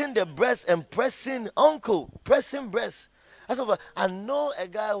 pressing the breast and pressing breast. That's what I know a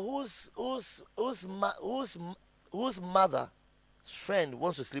guy whose mother's friend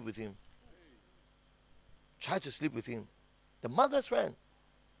wants to sleep with him. Try to sleep with him. The mother's friend.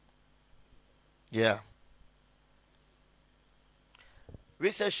 Yeah.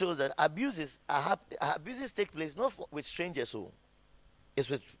 Research shows that abuses take place not with strangers, it's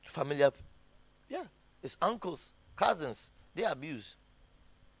with familiar. Yeah, it's uncles, cousins. They abuse.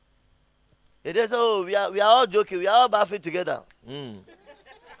 It is, we are all joking, we are all laughing together. You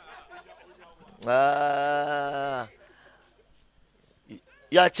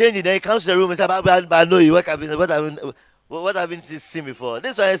are changing. Then he comes to the room and says, I know you. What have you seen before?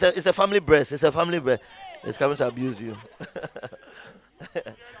 This one is a family breast. It's a family breast. It's coming to abuse you.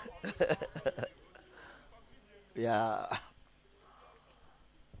 Yeah.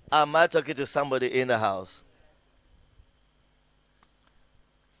 Am I talking to somebody in the house?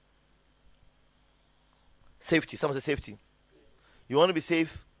 Safety. Someone say safety. You want to be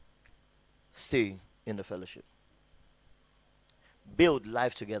safe? Stay in the fellowship. Build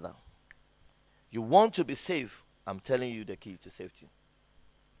life together. You want to be safe? I'm telling you the key to safety.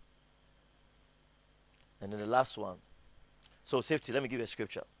 And then the last one. So safety, let me give you a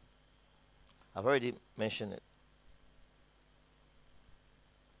scripture. I've already mentioned it.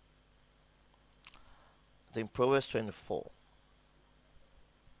 I think Proverbs 24.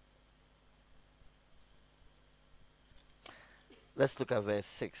 Let's look at verse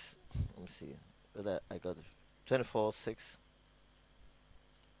 6. Let me see whether I got it. 24:6.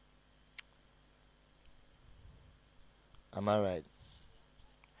 Am I right?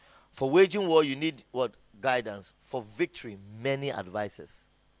 For waging war, you need what? Guidance. For victory, many advices.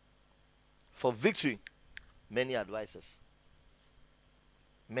 For victory, many advices.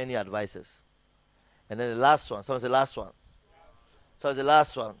 Many advices. And then the last one. Someone say last one. So the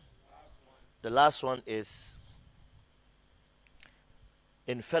last one. The last one is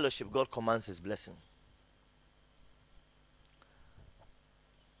in fellowship, God commands his blessing.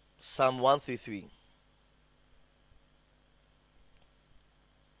 Psalm 133.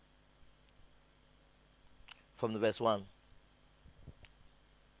 From the verse 1.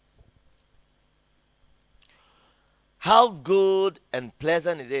 How good and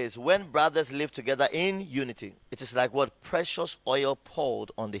pleasant it is when brothers live together in unity. It is like what? Precious oil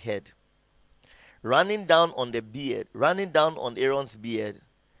poured on the head, running down on the beard, running down on Aaron's beard,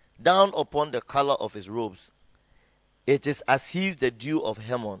 down upon the collar of his robes. It is as if the dew of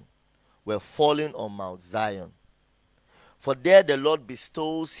Hermon were falling on Mount Zion. For there the Lord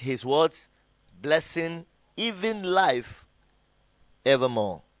bestows his words, blessing, even life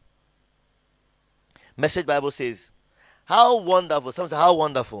evermore. Message Bible says, how wonderful. Some say, how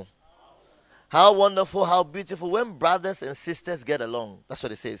wonderful. How wonderful, how beautiful when brothers and sisters get along. That's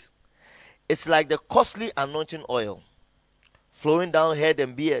what it says. It's like the costly anointing oil flowing down head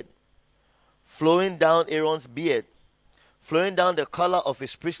and beard, flowing down Aaron's beard, flowing down the collar of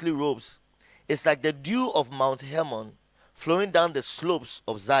his priestly robes. It's like the dew of Mount Hermon flowing down the slopes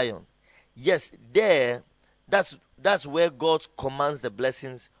of Zion. Yes, there, that's where God commands the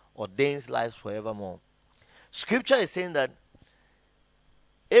blessings, ordains lives forevermore. Scripture is saying that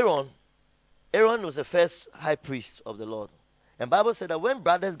Aaron was the first high priest of the Lord. And Bible said that when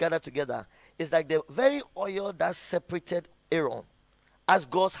brothers gather together, it's like the very oil that separated Aaron as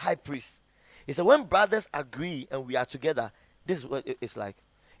God's high priest. He said when brothers agree and we are together, this is what it's like.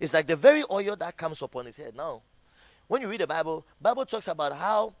 It's like the very oil that comes upon his head. Now, when you read the Bible talks about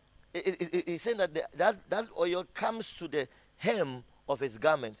how it's saying that that oil comes to the hem of his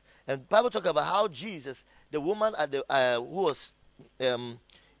garment. And Bible talks about how Jesus, the woman at the who was the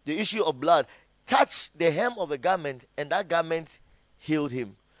issue of blood, touched the hem of a garment, and that garment healed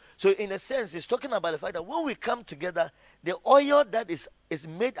him. So in a sense, it's talking about the fact that when we come together, the oil that is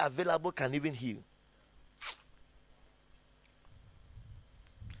made available can even heal.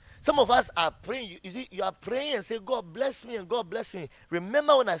 Some of us are praying. You see, you are praying and say, God bless me and God bless me.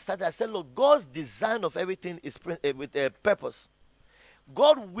 Remember when I started, I said, look, God's design of everything is with a purpose.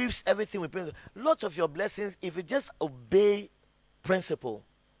 God weaves everything with principle. Lots of your blessings, if you just obey principle,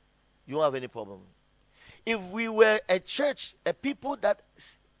 you won't have any problem. If we were a church, a people that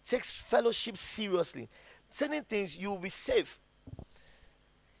takes fellowship seriously, certain things, you will be safe.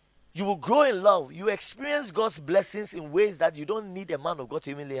 You will grow in love. You experience God's blessings in ways that you don't need a man of God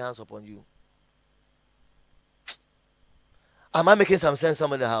to even lay hands upon you. Am I making some sense,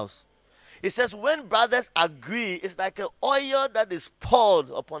 someone in the house? It says when brothers agree, it's like an oil that is poured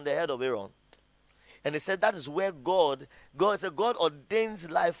upon the head of Aaron. And it said that is where God ordains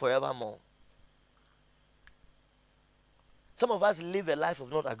life forevermore. Some of us live a life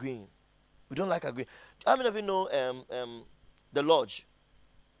of not agreeing. We don't like agreeing. How many of you know the Lodge?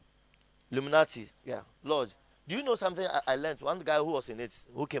 Illuminati, yeah, Lodge. Do you know something I learned? One guy who was in it,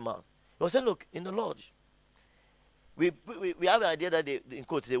 who came out, he was saying, look, in the Lodge, we have an idea that in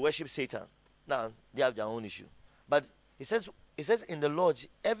quotes, they worship Satan. Now, they have their own issue. But it says in the Lodge,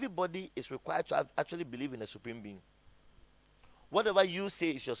 everybody is required to actually believe in a supreme being. Whatever you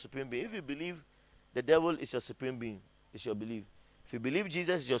say is your supreme being. If you believe the devil is your supreme being, it's your belief. If you believe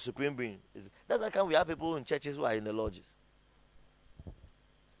Jesus is your supreme being, that's how come we have people in churches who are in the lodges.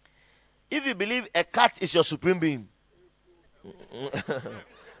 If you believe a cat is your supreme being,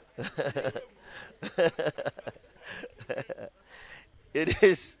 it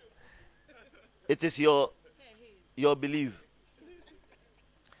is your belief.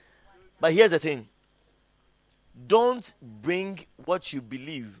 But here's the thing. Don't bring what you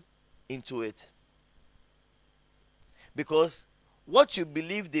believe into it. Because what you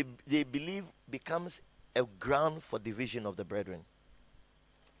believe, they believe becomes a ground for division of the brethren.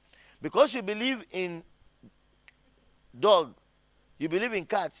 Because you believe in dog, you believe in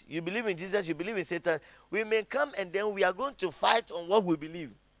cats, you believe in Jesus, you believe in Satan, we may come and then we are going to fight on what we believe.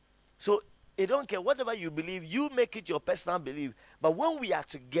 So it don't care whatever you believe, you make it your personal belief. But when we are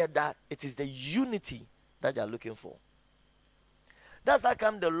together, it is the unity that they are looking for. That's how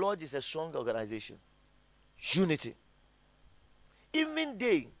come the Lord is a strong organization. Unity. Even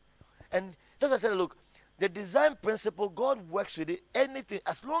they. And that's why I said, look, the design principle, God works with it. Anything,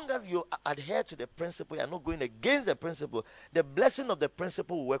 as long as you adhere to the principle, you are not going against the principle, the blessing of the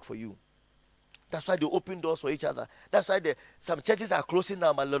principle will work for you. That's why they open doors for each other. That's why some churches are closing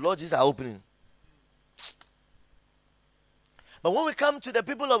now, but the lodges are opening. But when we come to the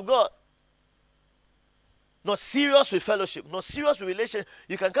people of God, not serious with fellowship, not serious with relation,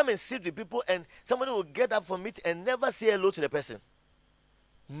 you can come and sit with people and somebody will get up from it and never say hello to the person.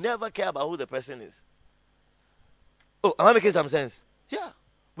 Never care about who the person is. Oh, am I making some sense? Yeah.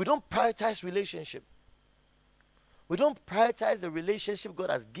 We don't prioritize relationship. We don't prioritize the relationship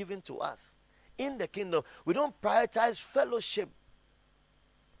God has given to us in the kingdom. We don't prioritize fellowship.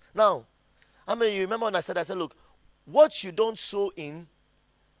 Now, I mean, you remember when I said, look, what you don't sow in,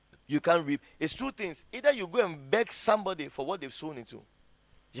 you can't reap. It's two things. Either you go and beg somebody for what they've sown into.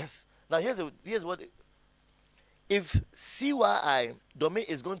 Yes. Now, here's what. If CYI, domain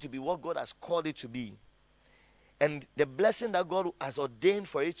is going to be what God has called it to be, and the blessing that God has ordained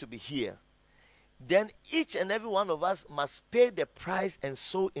for it to be here, then each and every one of us must pay the price and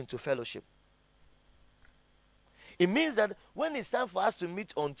sow into fellowship. It means that when it's time for us to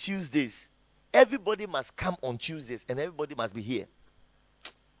meet on Tuesdays, everybody must come on Tuesdays and everybody must be here.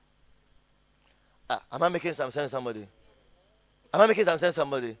 Am I making some sense, somebody? Am I making some sense,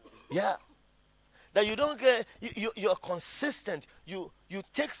 somebody? Yeah. That you don't get, you're consistent. You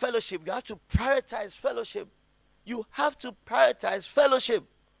take fellowship. You have to prioritize fellowship. You have to prioritize fellowship.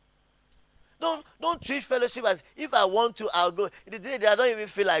 Don't treat fellowship as if I want to, I'll go. Today I don't even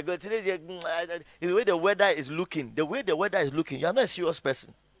feel like going. Today the way the weather is looking, you are not a serious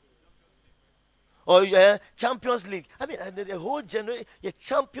person. Or Champions League. I mean, the whole generation,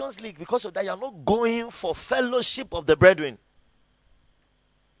 Champions League, because of that, you are not going for fellowship of the brethren.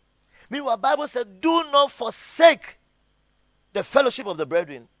 Meanwhile, the Bible said, do not forsake the fellowship of the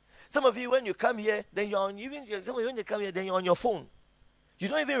brethren. Some of you, when you come here, then you're on, some of you, when you come here, then you're on your phone. You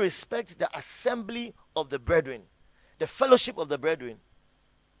don't even respect the assembly of the brethren, the fellowship of the brethren.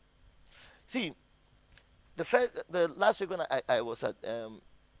 See, the last week when I was at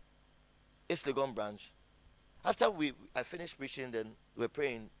East Legon branch, after I finished preaching, then we were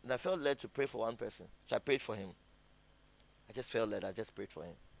praying, and I felt led to pray for one person. So I prayed for him. I just felt led. I just prayed for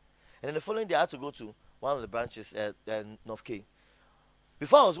him. And then the following day, I had to go to one of the branches at North K.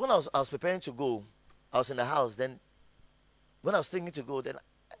 When I was preparing to go, I was in the house. Then, when I was thinking to go, then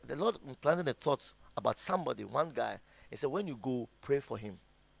the Lord planted a thought about somebody, one guy. He said, when you go, pray for him.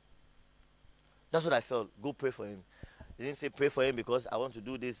 That's what I felt. Go pray for him. He didn't say pray for him because I want to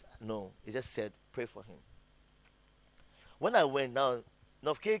do this. No, he just said pray for him. When I went now,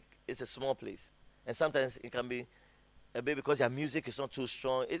 North Cape is a small place, and sometimes it can be a bit because their music is not too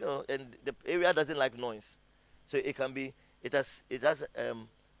strong, and the area doesn't like noise. So it can be, it has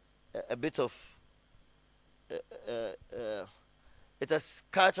a bit of, it has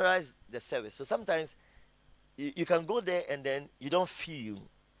characterized the service. So sometimes you can go there and then you don't feel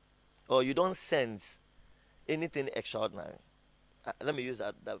or you don't sense anything extraordinary. Let me use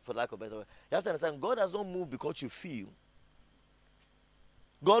that for lack of a better word. You have to understand, God does not move because you feel.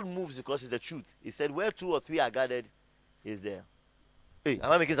 God moves because it's the truth. He said, where 2 or 3 are gathered, He's there. Hey,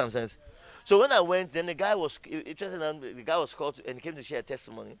 am I making some sense? So when I went, then the guy was interested, and the guy was called and he came to share a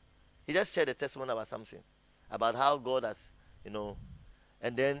testimony. He just shared a testimony about something, about how God has,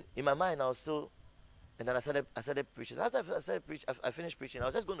 and then in my mind I was still, and then I started preaching. After I finished preaching, I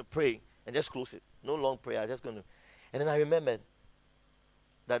was just going to pray and just close it. No long prayer. I was just going to, and then I remembered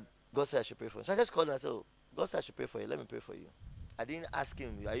that God said I should pray for you. So I just called him and I said, oh, God said I should pray for you. Let me pray for you. I didn't ask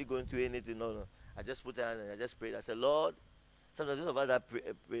him, are you going through anything? No. I just put hand and I just prayed. I said, Lord, sometimes those of us that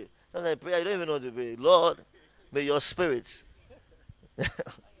pray. Sometimes I pray, I don't even know what to pray. Lord, may your spirits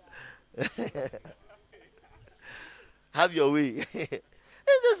have your way. It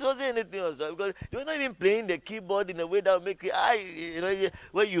just wasn't anything else, because you're not even playing the keyboard in a way that will make it,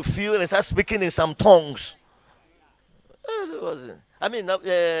 where you feel and start speaking in some tongues. It wasn't. I mean,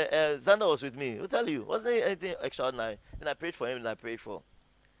 Xander was with me. I'll tell you, wasn't anything extraordinary. Then I prayed for him and I prayed for.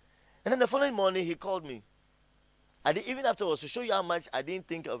 And then the following morning, he called me. Even afterwards, to show you how much I didn't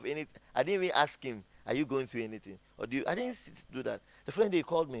think of anything. I didn't even ask him, are you going through anything? Or I didn't do that. The following day, he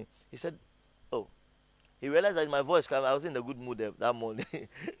called me. He said, oh. He realized that my voice, I was in a good mood that morning.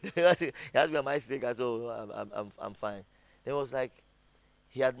 He asked me, am I sick? I said, oh, I'm fine. Then it was like,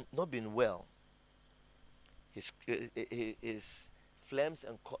 he had not been well. His phlegms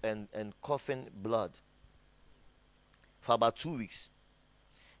and coughing blood for about 2 weeks.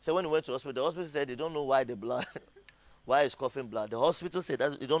 So when he went to the hospital said they don't know why the blood, why he's coughing blood. The hospital said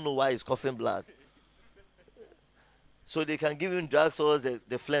that they don't know why he's coughing blood. So they can give him drugs or the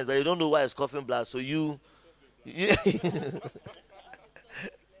phlegms, but they don't know why he's coughing blood. So you he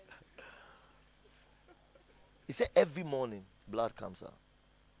said every morning blood comes out.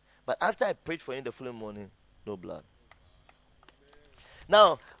 But after I prayed for him the following morning, no blood.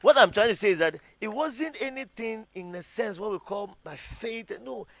 Now, what I'm trying to say is that it wasn't anything in a sense what we call by faith.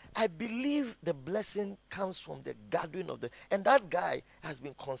 No, I believe the blessing comes from the gathering of and that guy has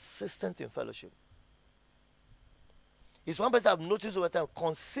been consistent in fellowship. He's one person I've noticed over time,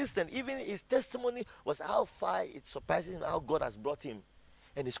 consistent. Even his testimony was how far it surprises him how God has brought him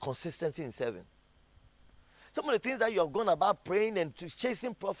and his consistency in serving. Some of the things that you have gone about praying and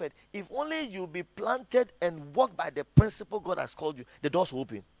chasing prophet, if only you be planted and walk by the principle God has called you, the doors will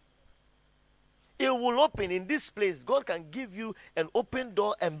open. It will open in this place. God can give you an open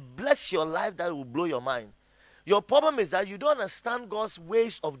door and bless your life that will blow your mind. Your problem is that you don't understand God's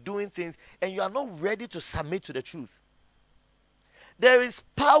ways of doing things and you are not ready to submit to the truth. There is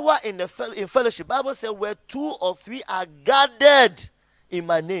power in fellowship. The Bible says where 2 or 3 are gathered in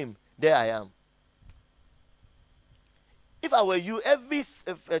my name, there I am. If I were you, every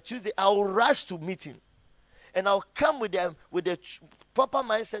Tuesday, I will rush to meeting. And I'll come with the proper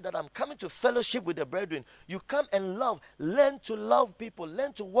mindset that I'm coming to fellowship with the brethren. You come and love. Learn to love people.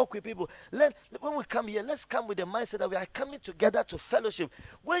 Learn to walk with people. When we come here, let's come with the mindset that we are coming together to fellowship.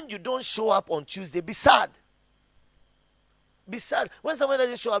 When you don't show up on Tuesday, be sad. Be sad. When someone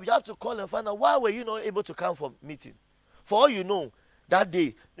doesn't show up, you have to call and find out why were you not able to come for meeting. For all you know, that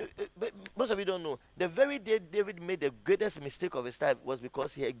day, most of you don't know, the very day David made the greatest mistake of his life was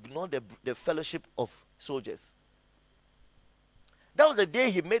because he ignored the fellowship of soldiers. That was the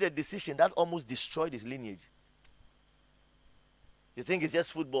day he made a decision that almost destroyed his lineage. You think it's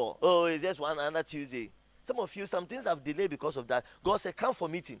just football. Oh, it's just one another Tuesday. Some things have delayed because of that. God said, come for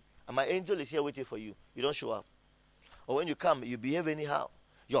meeting. And my angel is here waiting for you. You don't show up. Or when you come, you behave anyhow.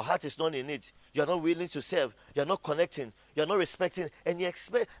 Your heart is not in it. You're not willing to serve. You're not connecting. You're not respecting. And you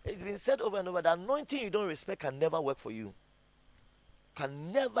expect, it's been said over and over, the anointing you don't respect can never work for you.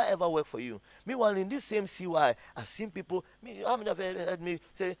 Can never ever work for you. Meanwhile, in this same CY, I've seen people, how many of you heard me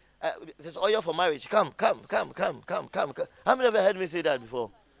say, there's oil for marriage. Come. How many of you heard me say that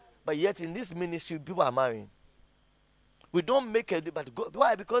before? But yet in this ministry, people are marrying. We don't make it, but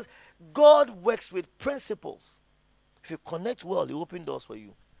why? Because God works with principles. If you connect well, He opens doors for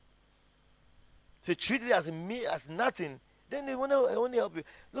you. If you treat it as nothing, then they want to only help you.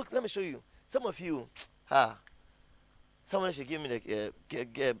 Look, let me show you. Some of you, someone should give me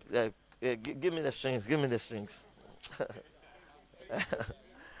give me the strings. Give me the strings.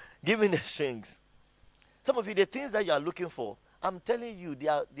 Give me the strings. Some of you, the things that you are looking for, I'm telling you,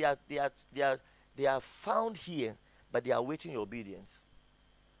 they are found here. but they are waiting your obedience.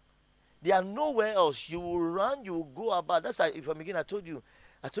 They are nowhere else. You will run, you will go about. That's why, if I'm beginning, I told you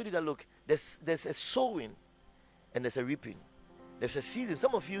that, look, there's a sowing and there's a reaping. There's a season.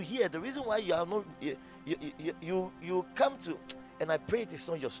 Some of you here, the reason why you are not, you come to, and I pray it is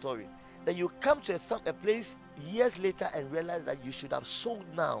not your story, that you come to a place years later and realize that you should have sold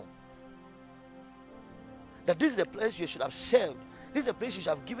now. That this is a place you should have served. This is a place you should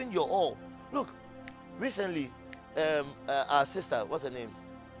have given your all. Look, recently, our sister, what's her name?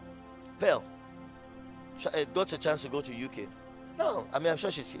 Pearl, got a chance to go to UK. No, I mean, I'm sure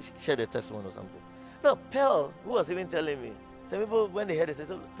she shared a testimony or something. No, Pearl, who was even telling me, some people, when they heard it, they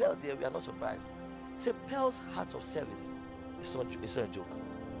said, Pearl, dear, we are not surprised. Say, Pearl's heart of service, it's not a joke.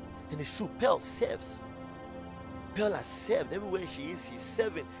 And it's true, Pearl serves. Pearl has served everywhere she is, she's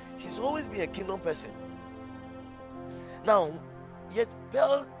serving. She's always been a kingdom person. Now, yet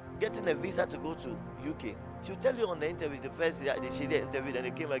Pearl getting a visa to go to UK, she'll tell you on the interview, the first day she did an interview, then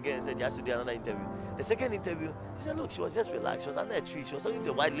they came again and said she has to do another interview. The second interview, she said, look, she was just relaxed. She was under a tree. She was talking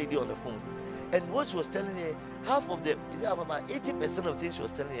to a white lady on the phone. And what she was telling her, about 80% of things she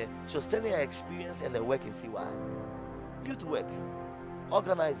was telling her experience and her work in CY. Youth work,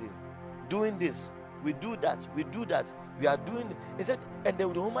 organizing, doing this, we do that, we are doing. He said, and the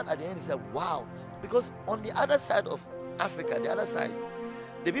woman at the end, he said, wow. Because on the other side of Africa, the other side,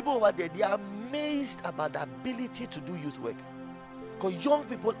 the people over there, they are amazed about the ability to do youth work. Because young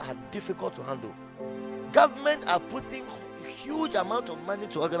people are difficult to handle. Government are putting huge amount of money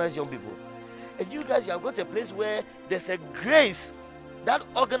to organize young people. And you guys, you have got a place where there's a grace that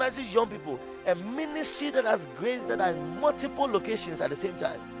organizes young people. A ministry that has grace that are in multiple locations at the same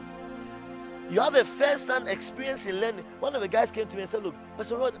time. You have a first-hand experience in learning. One of the guys came to me and said, look,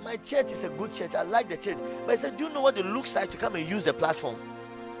 Pastor Rod, my church is a good church. I like the church. But he said, do you know what it looks like to come and use the platform?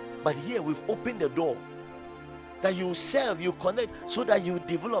 But here we've opened the door. That you serve, you connect, so that you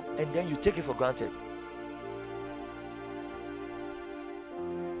develop, and then you take it for granted.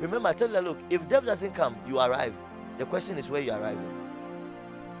 Remember, I tell you, look, if death doesn't come, you arrive. The question is where you are arriving.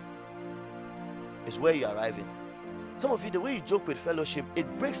 It's where you are arriving. Some of you, the way you joke with fellowship, it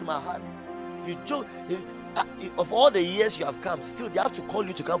breaks my heart. You joke, of all the years you have come, still they have to call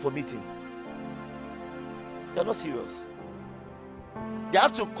you to come for meeting. You're not serious. They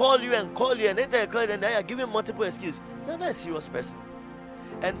have to call you, and then they call you, and then you're giving multiple excuses. You're not a serious person.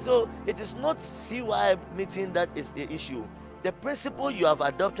 And so it is not CY meeting that is the issue. The principle you have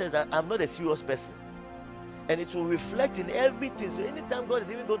adopted is that I'm not a serious person. And it will reflect in everything. So anytime God is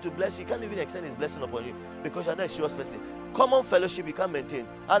even going to bless you, He can't even extend His blessing upon you because you're not a serious person. Common fellowship you can't maintain.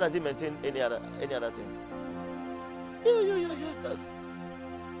 How does He maintain any other thing? Just.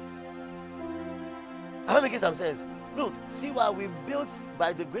 I'm making some sense. Look, see why we built,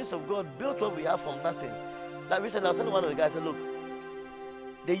 by the grace of God, built what we have from nothing. Like recently, I was telling one of the guys, I said, look,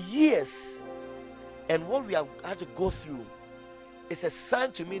 the years and what we have had to go through is a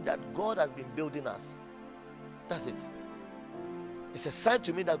sign to me that God has been building us. That's it. It's a sign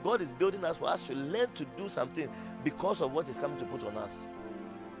to me that God is building us for us to learn to do something because of what is coming to put on us.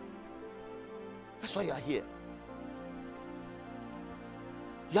 That's why you are here.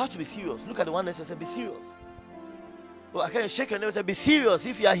 You have to be serious. Look at the one that says, be serious. Well, I can't shake your name and say, be serious.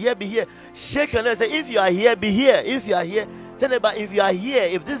 If you are here, be here. Shake your name and say, if you are here, be here. If you are here, tell them about if you are here,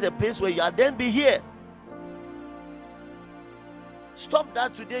 if this is a place where you are, then be here. Stop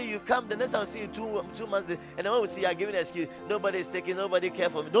that today. You come, the next time I see you 2 months, and then when we see you are giving an excuse, nobody is taking, nobody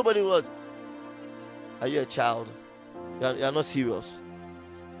cares for me, nobody was. Are you a child? You are not serious.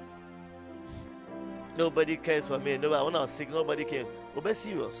 Nobody cares for me. Nobody, when I was sick, nobody came. Oh, be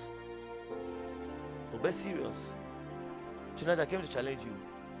serious. Oh, be serious. Tonight I came to challenge you.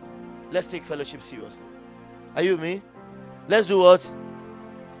 Let's take fellowship seriously. Are you with me? Let's do what?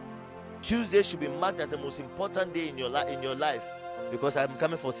 Tuesday should be marked as the most important day in your life. Because I'm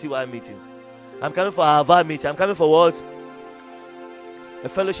coming for CY meeting. I'm coming for Hava meeting. I'm coming for what? A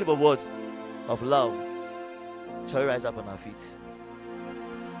fellowship of what? Of love. Shall we rise up on our feet?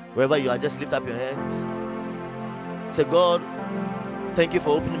 Wherever you are, just lift up your hands. Say, God, thank you for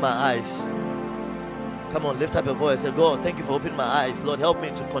opening my eyes. Come on, lift up your voice. Say, God, thank you for opening my eyes. Lord, help me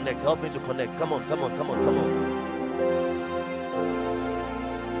to connect. Help me to connect. Come on, come on, come on, come on.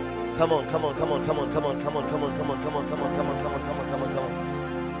 Come on, come on, come on, come on, come on, come on, come on, come on, come on, come on, come on, come on, come on, come on, come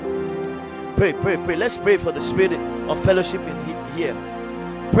on. Pray, pray, pray. Let's pray for the spirit of fellowship in here.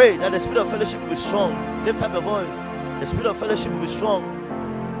 Pray that the spirit of fellowship will be strong. Lift up your voice. The spirit of fellowship will be strong.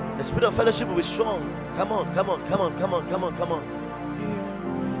 The spirit of fellowship will be strong. Come on, come on, come on, come on, come on, come on.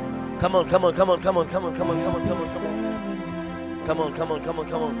 Come on, come on, come on, come on, come on, come on, come on, come on, come on. Come on, come on, come on,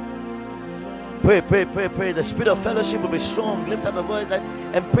 come on. Pray, pray, pray, pray. The spirit of fellowship will be strong. Lift up a voice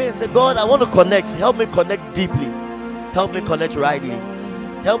and pray and say, God, I want to connect. Help me connect deeply. Help me connect rightly.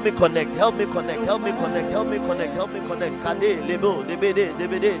 Help me connect. Help me connect. Help me connect. Help me connect. Help me connect. Kade lebo debede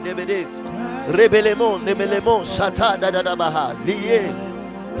debede debede. Rebelemon debelemon shata da da da baha. Liye.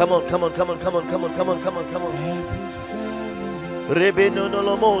 Come on, come on, come on, come on, come on, come on, come on, come on. Rebeno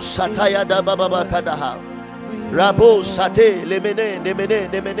nolomo shataya da baba kadaha. Rabo shate lemene nemene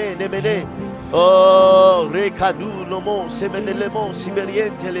nemene nemene. Oh, rekadu lomo semene lemon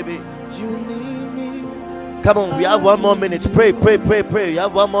siberiente lebe. Come on, we have 1 more minute. Pray, pray, pray, pray. You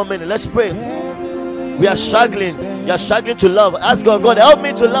have 1 more minute. Let's pray. We are struggling. You are struggling to love. Ask God, God, help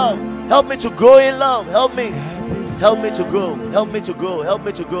me to love. Help me to grow in love. Help me. Help me to grow. Help me to grow. Help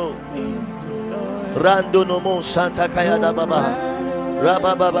me to grow. Rando nomo Santa Kaya da baba.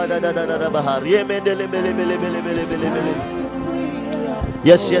 Raba baba da da da da baha. Riemendele bele bele bele bele bele bele.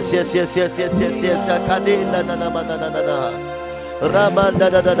 Yes, yes, yes, yes, yes, yes, yes, yes. Kadela na na na na na na. Raba da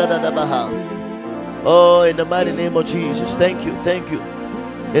da da da da baha. Oh, in the mighty name of Jesus. Thank you. Thank you.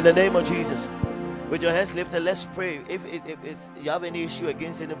 In the name of Jesus. With your hands lifted, let's pray. If you have any issue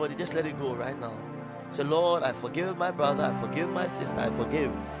against anybody, just let it go right now. Say, Lord, I forgive my brother. I forgive my sister. I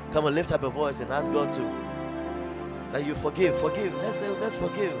forgive. Come on, lift up a voice and ask God to. That you forgive. Forgive. Let's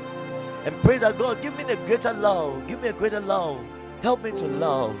forgive. And pray that God, give me a greater love. Give me a greater love. Help me to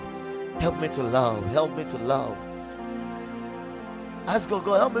love. Help me to love. Help me to love. Ask God,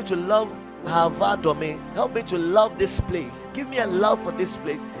 God, help me to love. Help me to love this place. Give me a love for this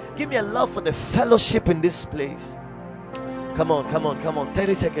place. Give me a love for the fellowship in this place. Come on, come on, come on.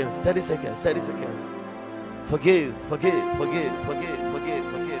 30 seconds, 30 seconds, 30 seconds. Forgive, forgive, forgive, forgive, forgive,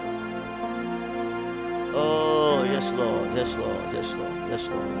 forgive. Oh, yes, Lord, yes, Lord, yes, Lord, yes,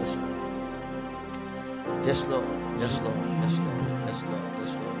 Lord, yes, Lord. Yes, Lord, yes, Lord, yes, Lord, yes, Lord,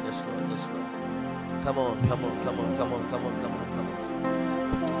 yes, Lord, yes, Lord, yes, Lord. Come on, come on, come on, come on, come on, come on, come on.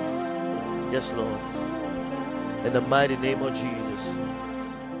 Yes, Lord. In the mighty name of Jesus.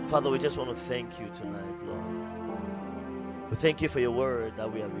 Father, we just want to thank you tonight, Lord. We thank you for your word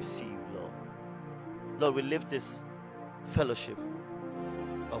that we have received, Lord. Lord, we lift this fellowship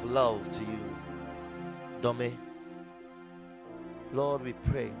of love to you. Dome. Lord, we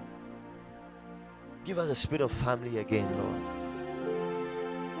pray. Give us a spirit of family again, Lord.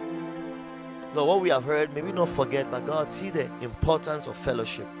 Lord, what we have heard, may we not forget, but God, see the importance of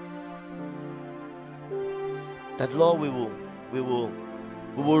fellowship. That, Lord, we will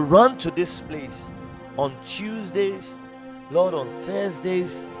run to this place on Tuesdays, Lord, on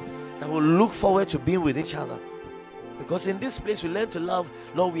Thursdays, that we'll look forward to being with each other. Because in this place we learn to love.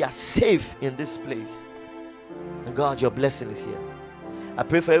 Lord, we are safe in this place. And God, your blessing is here. I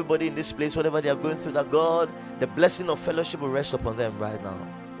pray for everybody in this place, whatever they are going through, that God, the blessing of fellowship will rest upon them right now.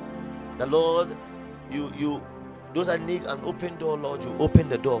 The Lord, you those that need an open door, Lord, you open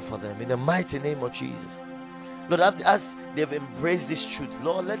the door for them in the mighty name of Jesus. Lord, as they've embraced this truth,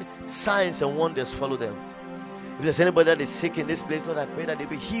 Lord, let signs and wonders follow them. If there's anybody that is sick in this place, Lord, I pray that they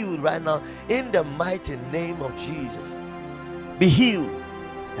be healed right now in the mighty name of Jesus. Be healed.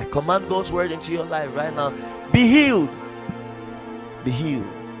 I command God's word into your life right now. Be healed. Be healed.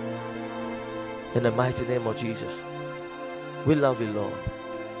 In the mighty name of Jesus. We love you, Lord.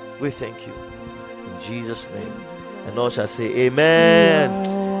 We thank you. In Jesus' name. And all shall say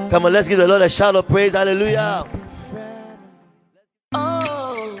amen. Come on, let's give the Lord a shout of praise. Hallelujah.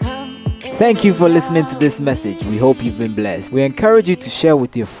 Thank you for listening to this message. We hope you've been blessed. We encourage you to share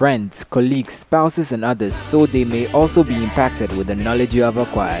with your friends, colleagues, spouses, and others so they may also be impacted with the knowledge you have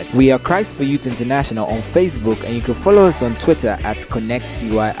acquired. We are Christ for Youth International on Facebook, and you can follow us on Twitter at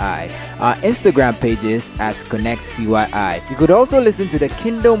ConnectCYI. Our Instagram page is at ConnectCYI. You could also listen to the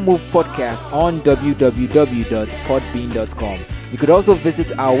Kingdom Move podcast on www.podbean.com. You could also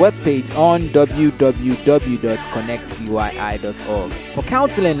visit our webpage on www.connectcyi.org. For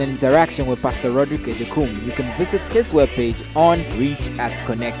counseling and interaction with Pastor Roderick Ejekum, you can visit his webpage on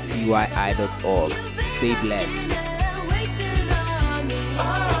reach@connectcyi.org. Stay blessed.